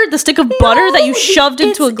butter? The stick of butter that you shoved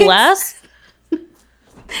into a glass?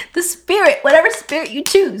 The spirit, whatever spirit you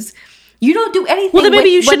choose. You don't do anything. Well, then maybe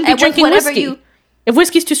you shouldn't be with drinking whatever whiskey. If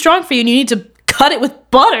whiskey's too strong for you and you need to cut it with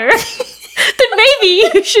butter, then maybe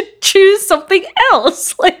you should choose something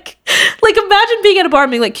else. Like imagine being at a bar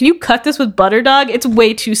and being like, "Can you cut this with butter, dog? It's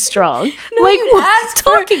way too strong." No, like, you'd what are you ask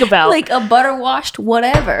for, talking about? like a butter washed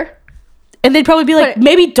whatever. And they'd probably be like,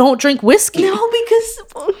 maybe don't drink whiskey. No,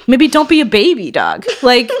 because Maybe don't be a baby, dog.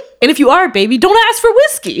 Like, and if you are a baby, don't ask for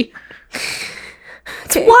whiskey.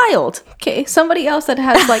 It's wild. okay, somebody else that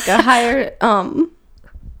has like a higher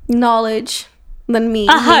knowledge than me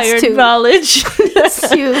A higher knowledge. needs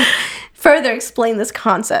to further explain this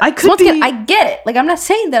concept. I could Once again, be- I get it. Like I'm not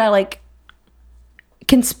saying that I like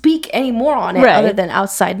can speak any more on it Right. other than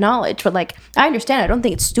outside knowledge, but like I understand. I don't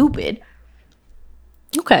think it's stupid.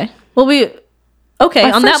 Okay. Well,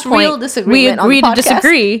 on that first real point, we disagreement on the agree to podcast.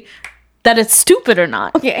 disagree that it's stupid or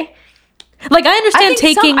not. Okay. Like, I understand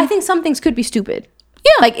taking... I think some things could be stupid.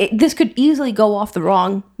 Yeah. Like this could easily go off the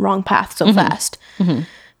wrong path so fast.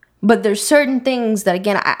 But there's certain things that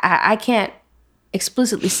again I can't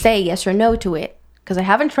explicitly say yes or no to it because I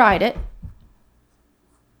haven't tried it.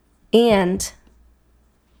 And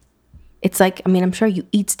it's like, I mean, I'm sure you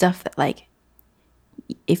eat stuff that like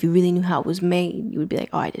if you really knew how it was made, you would be like,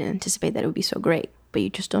 oh, I didn't anticipate that it would be so great. But you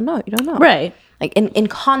just don't know. You don't know. Right. Like in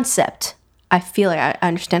concept, I feel like I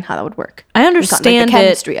understand how that would work. I understand the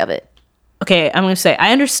chemistry of it. Okay, I'm going to say,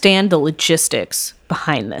 I understand the logistics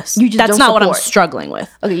behind this. You just That's don't not what I'm support. struggling with.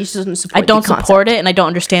 Okay, you just don't support. I don't the concept. support it, and I don't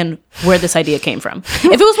understand where this idea came from. If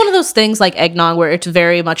it was one of those things like eggnog, where it's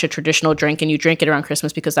very much a traditional drink, and you drink it around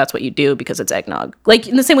Christmas because that's what you do, because it's eggnog. Like,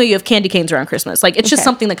 in the same way you have candy canes around Christmas. Like, it's just Okay.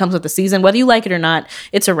 something that comes with the season. Whether you like it or not,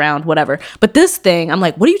 it's around, whatever. But this thing, I'm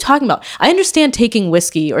like, what are you talking about? I understand taking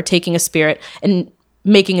whiskey or taking a spirit and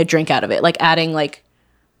making a drink out of it. Like, adding, like...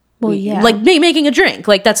 Well, yeah. Like making a drink,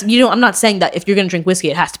 like that's I'm not saying that if you're gonna drink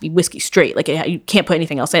whiskey, it has to be whiskey straight. Like you can't put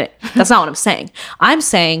anything else in it. That's not what I'm saying. I'm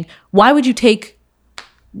saying why would you take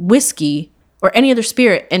whiskey or any other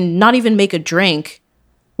spirit and not even make a drink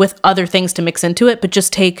with other things to mix into it, but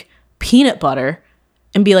just take peanut butter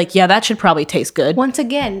and be like, yeah, that should probably taste good. Once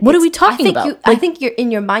again, What are we talking about? I think you're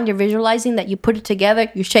in your mind. You're visualizing that you put it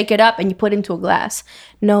together, you shake it up, and you put it into a glass.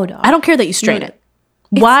 No, dog. I don't care that you strain No, it.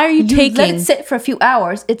 Why are you let taking? it sit for a few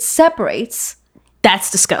hours. It separates.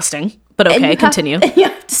 That's disgusting. But and you okay, have- continue. and you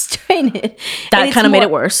have to strain it. That kind of made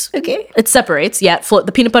it worse. Okay. It separates. Yeah,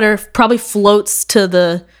 the peanut butter probably floats to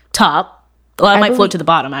the top. Well, it might float believe to the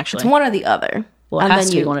bottom, actually. One or the other. Well, it And has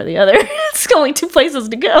then to be one or the other. It's only two places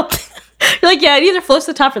to go. You're like, yeah, it either floats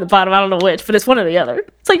to the top or the bottom. I don't know which, but it's one or the other.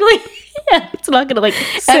 It's like yeah, it's not gonna like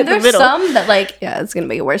sit And in the there's middle. some that like, yeah, it's gonna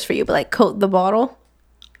make it worse for you, but like coat the bottle.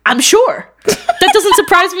 I'm sure. That doesn't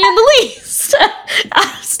surprise me in the least.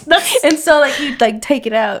 That's, And so like you like take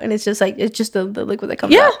it out, and it's just the liquid that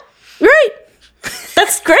comes yeah, out. right.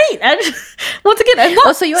 That's great. Once again, I'm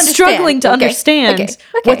not so you understand. struggling to Okay. understand Okay.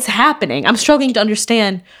 what's happening. I'm struggling to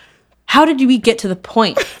understand how did we get to the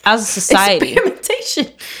point as a society. Experimentation.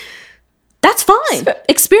 That's fine.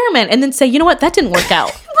 Experiment and then say, you know what, that didn't work out.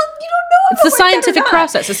 Well, you don't know. It's the scientific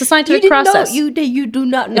process. It's the scientific process. You do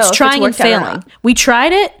not know. It's if trying and worked out or failing. not. We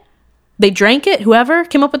tried it. They drank it. Whoever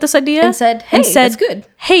came up with this idea And said, "Hey, that's good."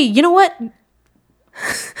 Hey, you know what?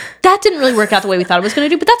 That didn't really work out the way we thought it was going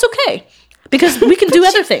to do, but that's okay because we can do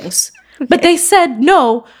other things." But they said,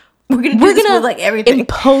 "No, We're gonna do this with, like everything.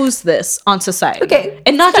 impose this on society, Okay,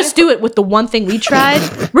 and not just do it with the one thing we tried.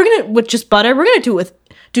 We're gonna with just butter. We're gonna do it with."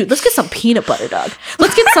 Dude, let's get some peanut butter, dog.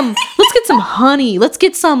 Let's get some honey. Let's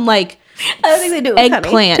get some like I don't think they do it with honey,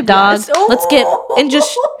 eggplant, to be dog. honest. Let's get and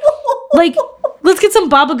just like let's get some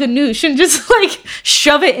baba ganoush and just like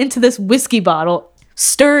shove it into this whiskey bottle,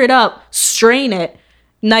 stir it up, strain it.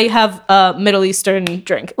 Now you have a Middle Eastern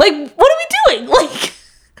drink. Like, what are we doing? Like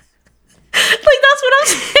that's what I'm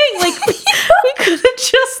saying. Like we could have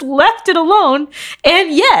just left it alone,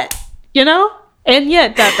 and yet, you know. And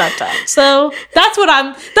yet, ... So that's what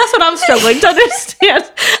I'm struggling to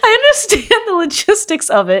understand. I understand the logistics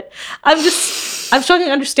of it. I'm struggling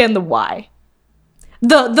to understand the why.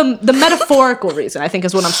 The metaphorical reason, I think,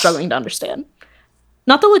 is what I'm struggling to understand.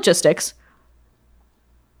 Not the logistics.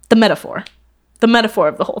 The metaphor. The metaphor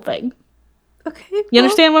of the whole thing. Okay. You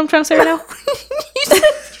understand what I'm trying to say right now? You said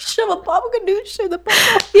you shove a baba ganoush in the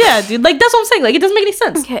bottle. Yeah, dude. Like, that's what I'm saying. Like, it doesn't make any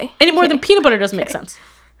sense. Okay. Any more than peanut butter doesn't make sense.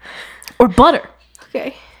 Or butter.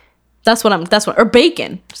 Okay. Or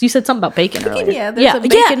bacon. So you said something about bacon earlier. Yeah, there's a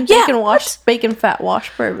bacon fat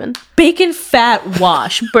wash bourbon. Bacon fat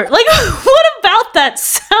wash. Like, what about that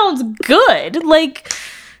sounds good? Like,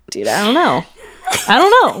 dude, I don't know.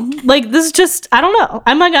 Like, this is just, I don't know.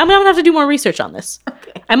 I'm gonna have to do more research on this.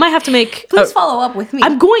 Okay. I might have to make. Please follow up with me.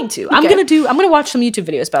 I'm going to. Okay. I'm gonna watch some YouTube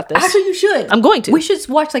videos about this. Actually, you should. I'm going to. We should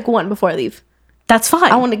watch like one before I leave. That's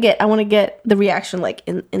fine. I want to get the reaction like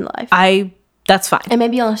in live. That's fine. And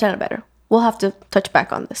maybe you'll understand it better. We'll have to touch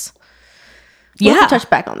back on this. We'll touch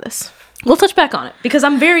back on this. We'll touch back on it because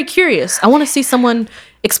I'm very curious. I want to see someone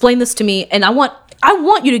explain this to me, and I want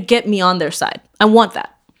you to get me on their side. I want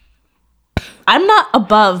that. I'm not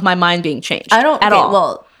above my mind being changed. I don't at all.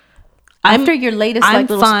 Well, after your latest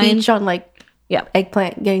little speech on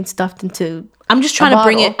eggplant getting stuffed into, I'm just trying to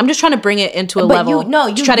bring it. I'm just trying to bring it into a level.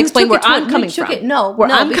 To try to explain where I'm coming from.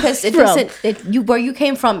 Because it doesn't. Where you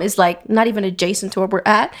came from is like not even adjacent to where we're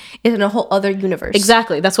at. It's in a whole other universe.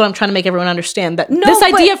 Exactly. That's what I'm trying to make everyone understand. That this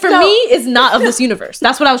idea for me is not of this universe.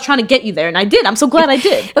 That's what I was trying to get you there, and I did. I'm so glad I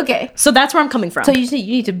did. Okay. So that's where I'm coming from. So you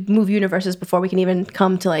need to move universes before we can even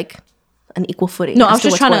come to like an equal footing. No, I was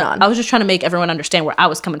just trying to make everyone understand where I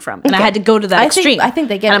was coming from, and I had to go to that extreme. I think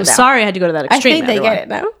they get it. And I'm sorry I had to go to that extreme. I think they get it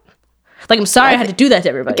now. Like, I'm sorry I had to do that to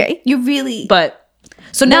everybody. Okay, you really. But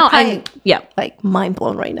so now I'm like mind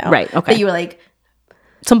blown right now. Right. Okay. That you were like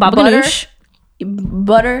some baba ganoush,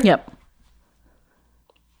 butter. Yep.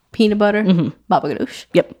 Peanut butter. Baba ganoush.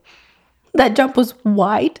 Yep. That jump was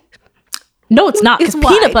wide. No, it's not. Because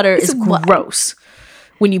peanut butter is gross.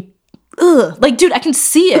 When you. Ugh. Like, dude, I can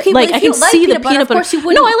see it. Okay, like, I can see the peanut butter. Of course you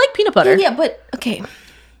wouldn't. No, I like peanut butter. Yeah, but okay.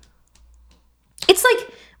 It's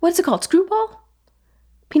like, what's it called? Screwball?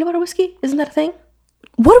 Peanut butter whiskey? Isn't that a thing?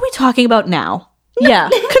 What are we talking about now? Yeah,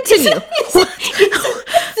 continue.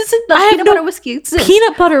 This is not peanut butter whiskey.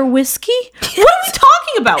 Peanut butter whiskey? What are we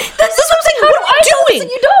talking about? This is what I'm saying. What are we doing?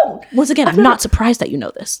 You don't. Once again, I'm not surprised that you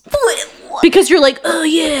know this. Because you're like, oh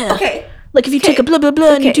yeah. Okay. Like if you take a blah blah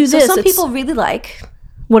blah and you do this. So some people really like.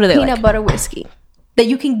 What are they peanut butter whiskey that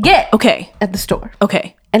you can get at the store.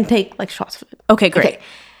 Okay. And take like shots of it. Okay, great. Okay.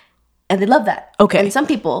 And they love that. Okay. And some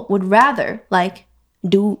people would rather like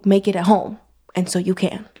make it at home. And so you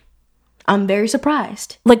can. I'm very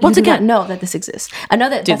surprised. Like once again, know that this exists. I know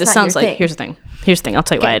that. Dude, this sounds like here's the thing. I'll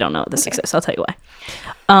tell you why I don't know this exists. I'll tell you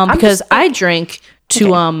why. Because I drink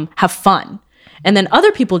to have fun, and then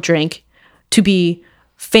other people drink to be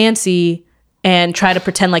fancy and try to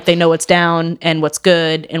pretend like they know what's down and what's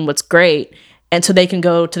good and what's great, and so they can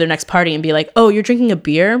go to their next party and be like, "Oh, you're drinking a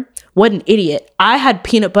beer? What an idiot! I had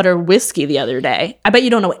peanut butter whiskey the other day. I bet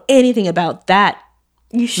you don't know anything about that,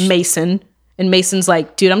 Mason." And Mason's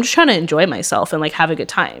like, dude, I'm just trying to enjoy myself and like have a good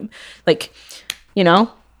time. Like, you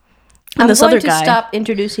know? And I'm going to stop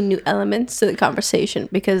introducing new elements to the conversation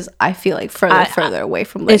because I feel like further away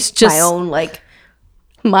from like it's just, my own like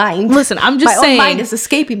mind. Listen, I'm just saying. My own mind is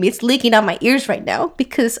escaping me. It's leaking out my ears right now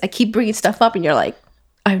because I keep bringing stuff up and you're like,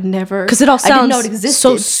 I've never. Because it all sounds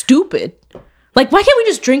so stupid. Like, why can't we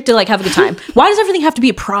just drink to, like, have a good time? Why does everything have to be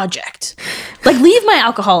a project? Like, leave my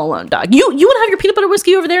alcohol alone, dog. You want to have your peanut butter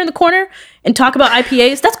whiskey over there in the corner and talk about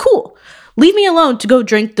IPAs? That's cool. Leave me alone to go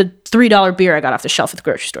drink the $3 beer I got off the shelf at the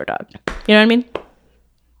grocery store, dog. You know what I mean?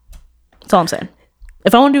 That's all I'm saying.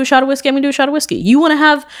 If I want to do a shot of whiskey, I'm going to do a shot of whiskey. You want to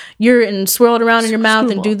have and swirl it around in your mouth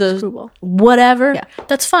and do the whatever? Yeah.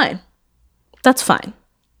 That's fine. That's fine. I'm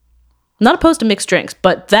not opposed to mixed drinks,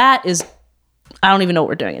 but that is... I don't even know what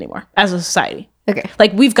we're doing anymore as a society. Okay.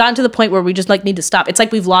 Like, we've gotten to the point where we just, like, need to stop. It's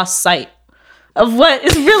like we've lost sight of what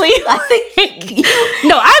is really... I think...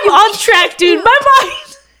 No, I'm on track, dude. My mind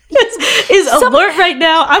is alert right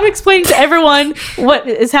now. I'm explaining to everyone what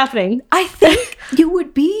is happening. I think you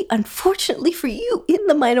would be, unfortunately for you, in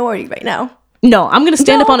the minority right now. No, I'm going to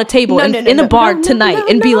stand up on a table in a bar tonight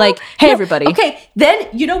and be like, hey, everybody. Okay, then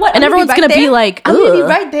you know what? And everyone's going to be like, I'm going to be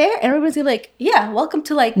right there and everyone's going to be like, yeah, welcome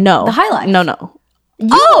to like the highlight. No.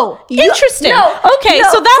 Interesting. Okay,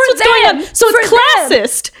 so that's what's going on. So it's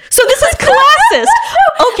classist. So this is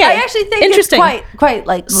classist. Okay. I actually think it's quite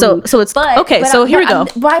like rude. So it's okay. So here we go.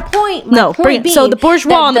 My point being, so the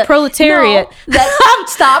bourgeois and the proletariat.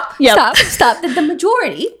 Stop. That the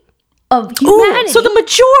majority of humanity. So the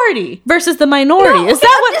majority versus the minority. Is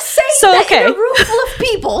that what? I'm just saying that in a room full of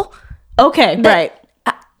people. Okay, right.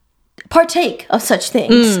 Partake of such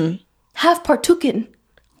things. Have partooked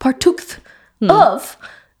of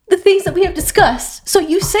the things that we have discussed. So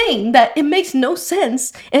you saying that it makes no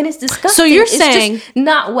sense and it's disgusting. So you're it's saying just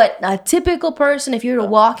not what a typical person, if you were to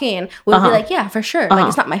walk in, would be like, yeah, for sure. Like,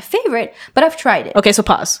 it's not my favorite, but I've tried it. Okay, so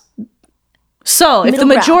pause. So if the Middle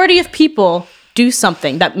ground. majority of people do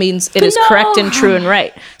something, that means it is correct and true and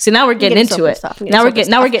right. See, now we're getting into it. Now we're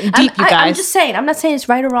getting deep, you guys. I'm just saying. I'm not saying it's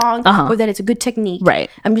right or wrong or that it's a good technique. Right.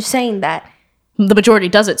 I'm just saying that the majority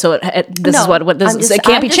does it, so this is what this is. It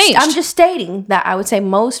can't be changed. I'm just stating that I would say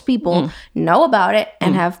most people know about it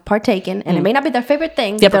and have partaken, and it may not be their favorite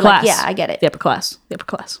thing. The upper they're class. Like, yeah, I get it. The upper class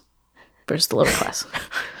versus the lower class.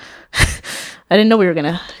 I didn't know we were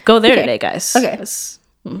gonna go there today, guys. Okay.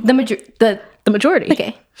 The majority.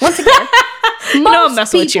 Okay. Once again, I'm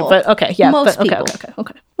messing with you, but okay, yeah, most but people.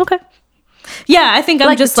 Okay. Yeah, I think I'm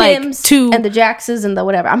Like just the like Tims too. and the Jackses and the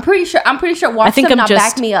whatever. I'm pretty sure. Watch them not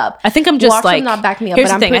back me up. I think I'm just Watch like. them not back me up. Here's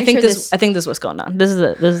But the I'm thing. I pretty think sure this. I think this is what's going on. This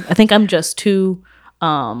is. I think I'm just too.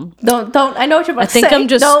 Don't. I know what you're about to say. I think I'm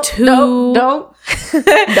just too. Don't.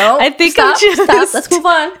 I think Stop. I'm just. Stop. Let's move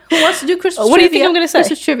on. Who wants to do Christmas? What do you think I'm gonna say?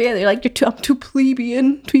 Christmas trivia. They're like, I'm too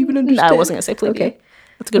plebeian to even understand. No, I wasn't gonna say plebeian. Okay.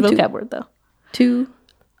 That's a good vocab word though. Too.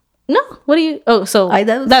 No. What do you? Oh, so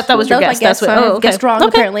that was your guess. That's what. I Oh, okay. guessed wrong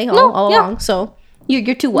apparently all along. So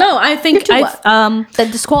you're too what? No, I think that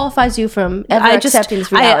disqualifies you from ever accepting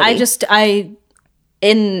this reality.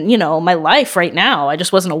 In my life right now, I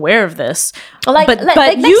just wasn't aware of this. Like, but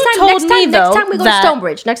like you told me though next time we go to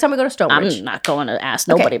Stonebridge. Next time we go to Stonebridge. I'm not going to ask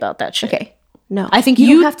nobody about that shit. Okay. No. I think you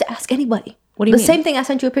you don't have to ask anybody. What do you mean? The same thing I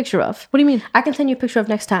sent you a picture of. What do you mean? I can send you a picture of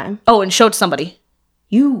next time. Oh, and show it to somebody.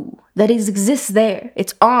 That exists there.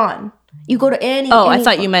 It's on. You go to any. I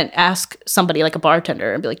thought you meant ask somebody like a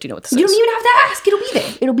bartender and be like, "Do you know what this is?" You don't even have to ask. It'll be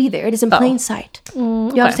there. It'll be there. It is in plain sight.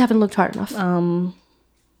 You just haven't looked hard enough.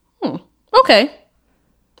 Okay.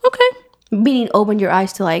 Meaning, open your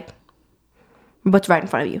eyes to like what's right in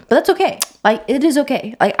front of you. But that's okay. Like, it is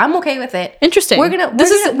okay. Like, I'm okay with it. Interesting. This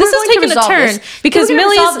is taking a turn because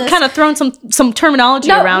Millie's kind of thrown some terminology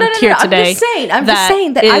around here today. I'm just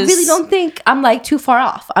saying that I really don't think I'm like too far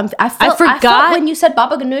off. I forgot when you said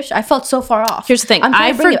Baba Ganoush. I felt so far off. Here's the thing. I'm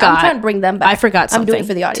trying to bring them back. I forgot something. I'm doing it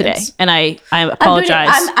for the audience today, and I apologize.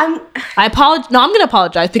 I apologize. No, I'm going to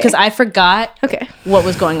apologize because I forgot. What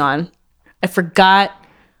was going on? I forgot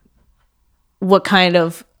what kind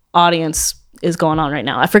of audience is going on right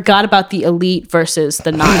now. I forgot about the elite versus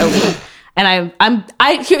the not elite. And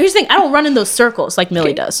here's the thing, I don't run in those circles like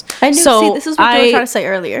Millie does. I knew. See, this is what you were trying to say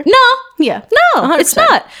earlier. No. Yeah. No, 100%. It's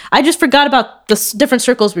not. I just forgot about the different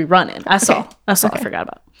circles we run in. That's all I forgot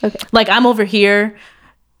about. Okay. Like, I'm over here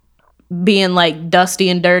being like dusty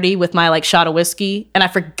and dirty with my like shot of whiskey, and I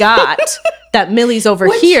forgot that Millie's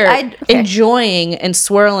over here enjoying and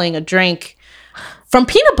swirling a drink from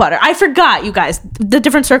peanut butter. I forgot, you guys, the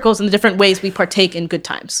different circles and the different ways we partake in good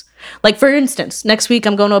times. Like, for instance, next week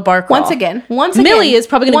I'm going to a bar crawl. Once again. Millie is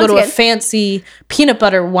probably going to go to a fancy peanut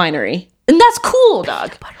butter winery. And that's cool,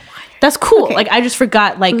 dog. That's cool. Okay. Like, I just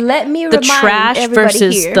forgot, like, let me the trash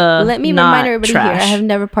versus here. the Let me not remind everybody trash. Here. I have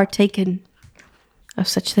never partaken of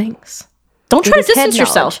such things. Don't try to distance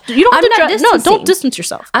yourself. You don't have to don't distance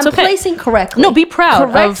yourself. I'm placing correctly. No, be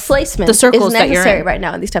proud Correct of placement the circles is that you're necessary in. right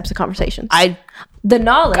now in these types of conversations. The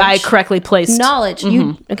knowledge. I correctly placed. Knowledge.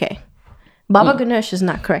 Okay. Baba Ganoush is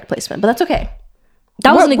not correct placement, but that's okay.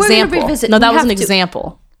 That was an example. No, that was an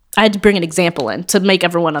example. I had to bring an example in to make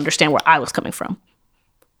everyone understand where I was coming from.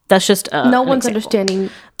 That's just no one's understanding.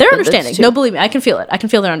 They're understanding. No, believe me, I can feel it. I can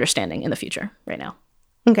feel their understanding in the future right now.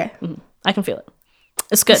 Okay. I can feel it.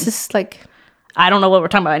 It's good. This is like, I don't know what we're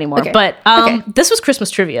talking about anymore. Okay. But this was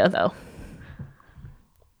Christmas trivia, though.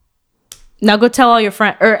 Now go tell all your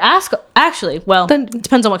friends, or ask. Actually, well, it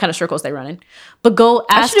depends on what kind of circles they run in. But go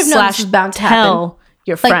ask / tell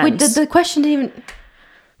your friends. Like, wait, the question didn't even.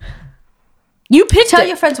 You picked. Tell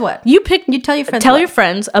your friends what you picked. You tell your friends. Tell your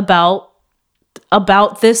friends about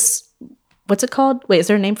this. What's it called? Wait, is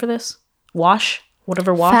there a name for this? Wash,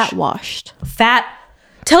 whatever. Wash. Fat washed. Fat.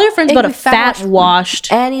 Tell your friends about a fat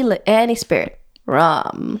washed. Any spirit.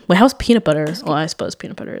 Rum. Wait, how's peanut butter? Well, I suppose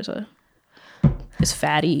peanut butter is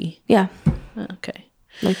fatty. Yeah. Okay.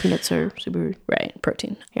 Like peanuts are super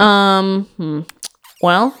protein. Yeah.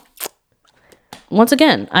 Well, once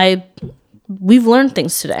again, we've learned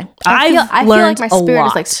things today. I feel like my spirit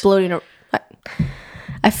is like floating.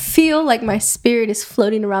 I feel like my spirit is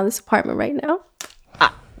floating around this apartment right now.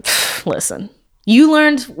 Listen, you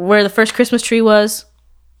learned where the first Christmas tree was.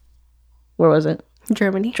 Where was it?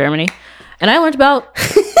 Germany. And I learned about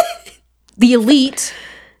the elite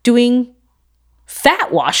doing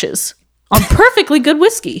fat washes on perfectly good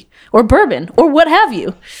whiskey or bourbon or what have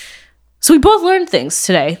you. So we both learned things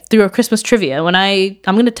today through our Christmas trivia. When I'm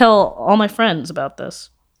going to tell all my friends about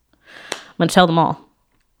this. I'm going to tell them all.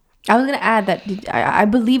 I was going to add that I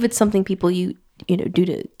believe it's something people do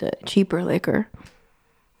to the cheaper liquor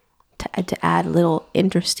to add a little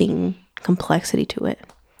interesting complexity to it.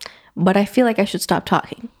 But I feel like I should stop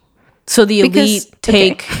talking. So the elite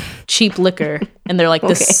take cheap liquor and they're like,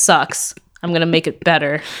 this sucks. I'm going to make it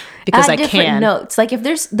better because I can. Notes. Like if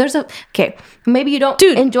there's a, okay, maybe you don't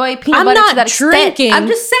enjoy peanut butter to that extent. I'm not drinking I'm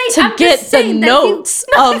just saying, to get the notes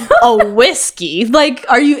of a whiskey. Like,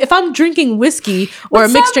 if I'm drinking whiskey or a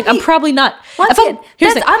mixed drink, I'm probably not. I'm so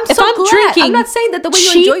glad. I'm not saying that the way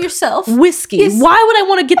you enjoy yourself. Whiskey. Why would I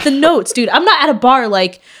want to get the notes, dude? I'm not at a bar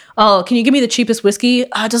like, oh, can you give me the cheapest whiskey?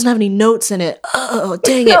 Oh, it doesn't have any notes in it. Oh,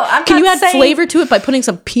 dang it. Can you add flavor to it by putting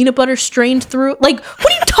some peanut butter strained through? Like, what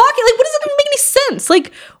are you talking? Like, what does it even make any sense?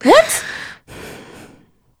 Like, what?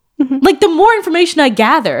 Like, the more information I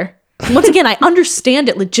gather, once again, I understand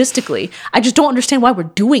it logistically. I just don't understand why we're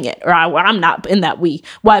doing it. Or I'm not in that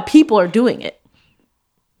why people are doing it.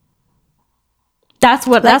 That's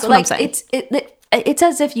what I'm saying. It's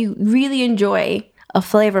as if you really enjoy a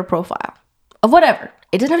flavor profile of whatever.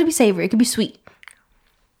 It doesn't have to be savory. It could be sweet.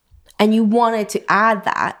 And you wanted to add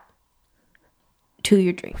that to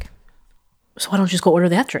your drink. So why don't you just go order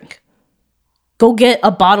that drink? Go get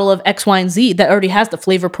a bottle of X, Y, and Z that already has the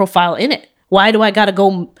flavor profile in it. Why do I got to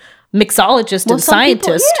go mixologist and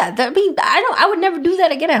scientist? People, I would never do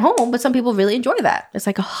that again at home, but some people really enjoy that. It's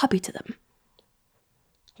like a hobby to them.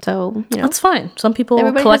 So, That's fine. Some people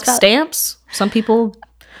collect stamps. Some people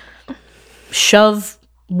shove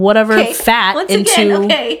whatever fat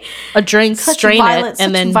into a drink, strain it,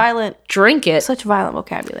 and then drink it. Such violent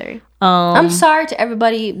vocabulary. I'm sorry to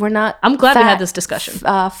everybody. I'm glad we had this discussion.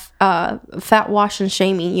 Fat wash and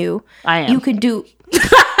shaming you. I am. You can do.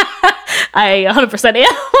 I 100%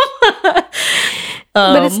 am.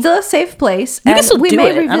 But it's still a safe place. You can still we do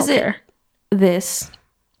may it. revisit this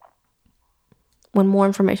when more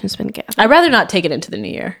information has been gathered. I'd rather not take it into the new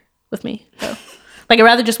year with me, though. Like, I'd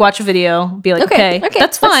rather just watch a video, be like, okay,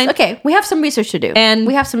 that's fine. We have some research to do. And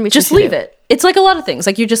we have some research just leave it. It's like a lot of things.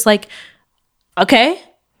 Like, you're just like, okay,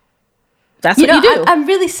 that's what you do. I'm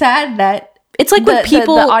really sad that it's like when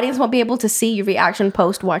people... The audience won't be able to see your reaction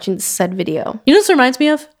post watching said video. You know what this reminds me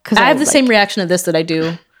of? Because I have the same reaction to this that I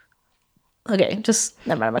do. Okay, just...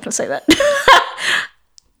 Never mind, I'm not going to say that.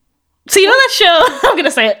 So you know that show? I'm going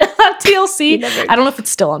to say it. TLC. I don't know if it's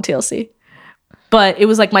still on TLC. But it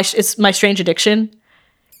was like it's My Strange Addiction.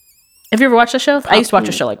 Have you ever watched that show? I used to watch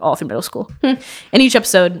a show like all through middle school. And each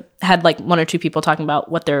episode had like one or two people talking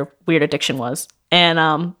about what their weird addiction was. And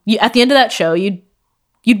at the end of that show, you'd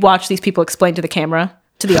watch these people explain to the camera,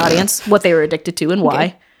 to the audience, what they were addicted to and why.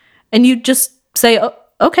 Okay. And you'd just say, oh,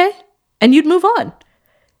 okay. And you'd move on.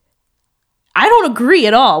 I don't agree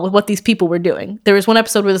at all with what these people were doing. There was one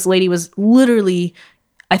episode where this lady was literally,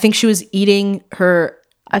 I think she was eating her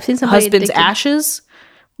husband's ashes.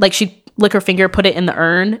 Like she'd lick her finger, put it in the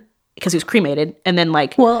urn because he was cremated, and then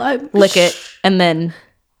like lick it, and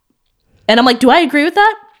I'm like, do I agree with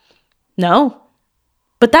that? No.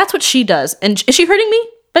 But that's what she does. And is she hurting me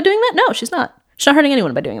by doing that? No, she's not. She's not hurting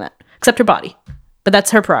anyone by doing that, except her body. But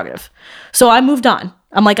that's her prerogative. So I moved on.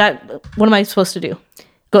 I'm like, what am I supposed to do?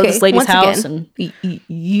 Go to this lady's house and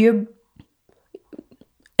you're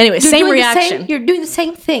anyway, same reaction. You're doing the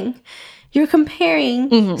same thing. You're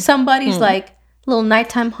comparing somebody's like little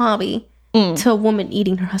nighttime hobby to a woman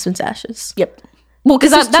eating her husband's ashes. Yep. Well,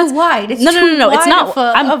 because that's too wide. It's no. It's not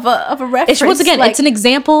of a reference. It's, once again, it's an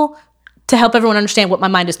example to help everyone understand what my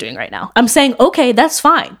mind is doing right now. I'm saying, okay, that's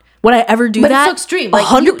fine. Would I ever do that? But it's so extreme.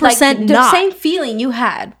 100% not. The same feeling you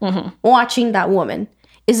had watching that woman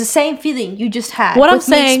is the same feeling you just had. What I'm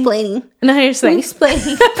saying, with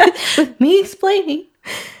me explaining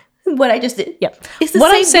what I just did. Yep. It's the same.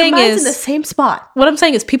 I'm saying is in the same spot. What I'm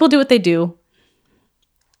saying is, people do what they do.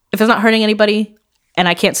 If it's not hurting anybody, and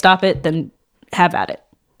I can't stop it, then have at it.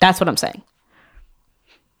 That's what I'm saying.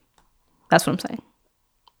 That's what I'm saying.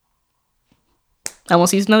 I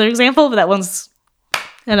almost used another example, but that one's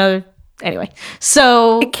another. Anyway,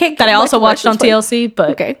 so that I also watched on TLC,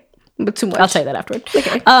 but okay. But too much. I'll tell you that afterward.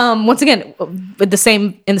 Okay. Once again, in the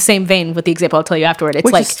same vein with the example I'll tell you afterward.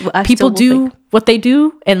 It's like people do what they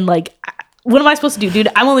do, and like, what am I supposed to do, dude?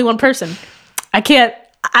 I'm only one person. I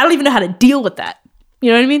don't even know how to deal with that. You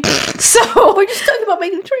know what I mean? So we're just talking about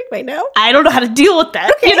making a drink right now. I don't know how to deal with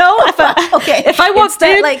that. Okay. You know, if I walked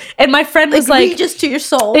in like, and my friend was like, just to your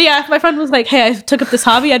soul. Yeah, if my friend was like, hey, I took up this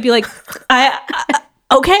hobby, I'd be like,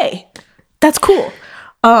 okay, that's cool.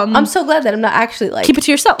 I'm so glad that I'm not actually like, keep it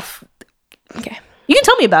to yourself. Okay. You can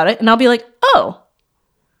tell me about it, and I'll be like, oh.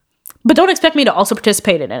 But don't expect me to also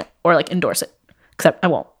participate in it or like endorse it, because I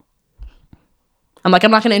won't. I'm not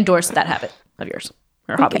going to endorse that habit of yours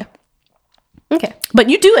or hobby. Okay. But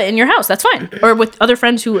you do it in your house. That's fine. Or with other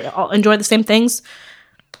friends who all enjoy the same things.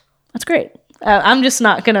 That's great. I'm just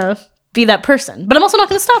not going to be that person. But I'm also not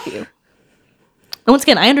going to stop you. And once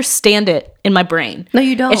again, I understand it in my brain. No,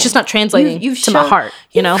 you don't. It's just not translating to my heart,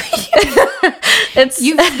 you know?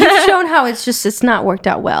 You've shown how it's not worked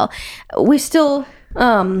out well. We still...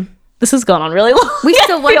 this has gone on really long. We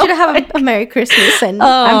still want you to have a Merry Christmas, and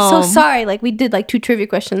I'm so sorry. Like, we did like 2 trivia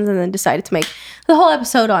questions and then decided to make the whole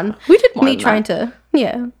episode on we did more me trying to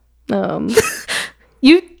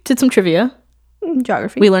you did some trivia,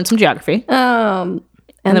 geography. we learned some geography, and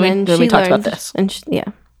then we talked about this, and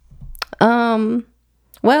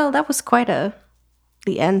well, that was quite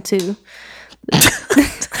the end too.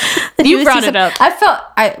 You brought it up.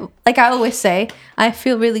 I always say, I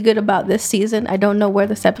feel really good about this season. I don't know where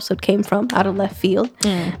this episode came from, out of left field.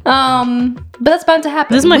 But that's bound to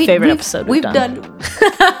happen. This is my favorite episode we've done.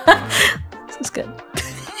 This is good.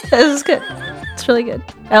 This is good. It's really good.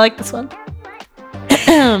 I like this one.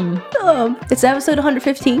 It's episode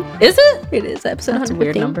 115. Is it? It is episode 115. That's a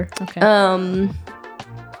weird number. Okay.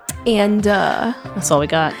 And that's all we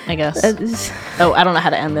got, I guess. I don't know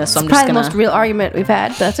how to end this, so I'm just probably gonna. the most real argument we've had,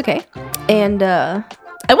 but that's okay. And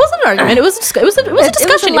it wasn't an argument. It was a discussion. It was a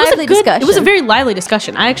lively discussion. It was a very lively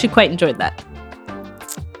discussion. I actually quite enjoyed that.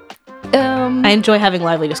 I enjoy having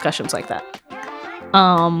lively discussions like that.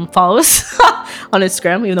 Follow us on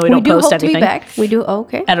Instagram, even though we don't post anything. To be back. We do.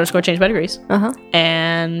 Okay. @_change by degrees.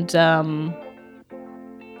 And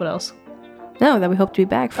what else? No, that we hope to be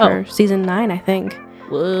back for season 9. I think.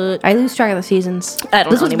 What? I lose track of the seasons. I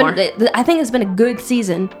don't know anymore. I think it's been a good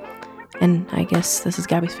season, and I guess this is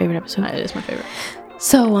Gabby's favorite episode. It is my favorite.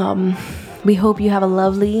 So, we hope you have a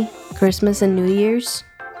lovely Christmas and New Year's.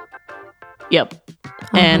 Yep.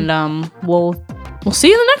 And we'll see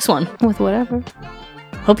you in the next one. With whatever.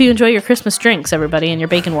 Hope you enjoy your Christmas drinks, everybody, and your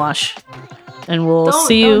bacon wash. And we'll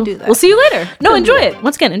see you. Don't do that. We'll see you later. No, enjoy it.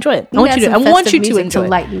 Once again, enjoy it. I want you to enjoy it.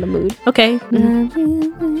 Lighten the mood. Okay.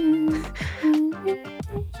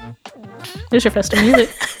 There's your festive music.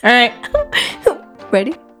 All right.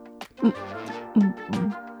 Ready?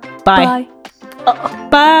 Bye. Bye.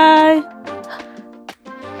 Bye.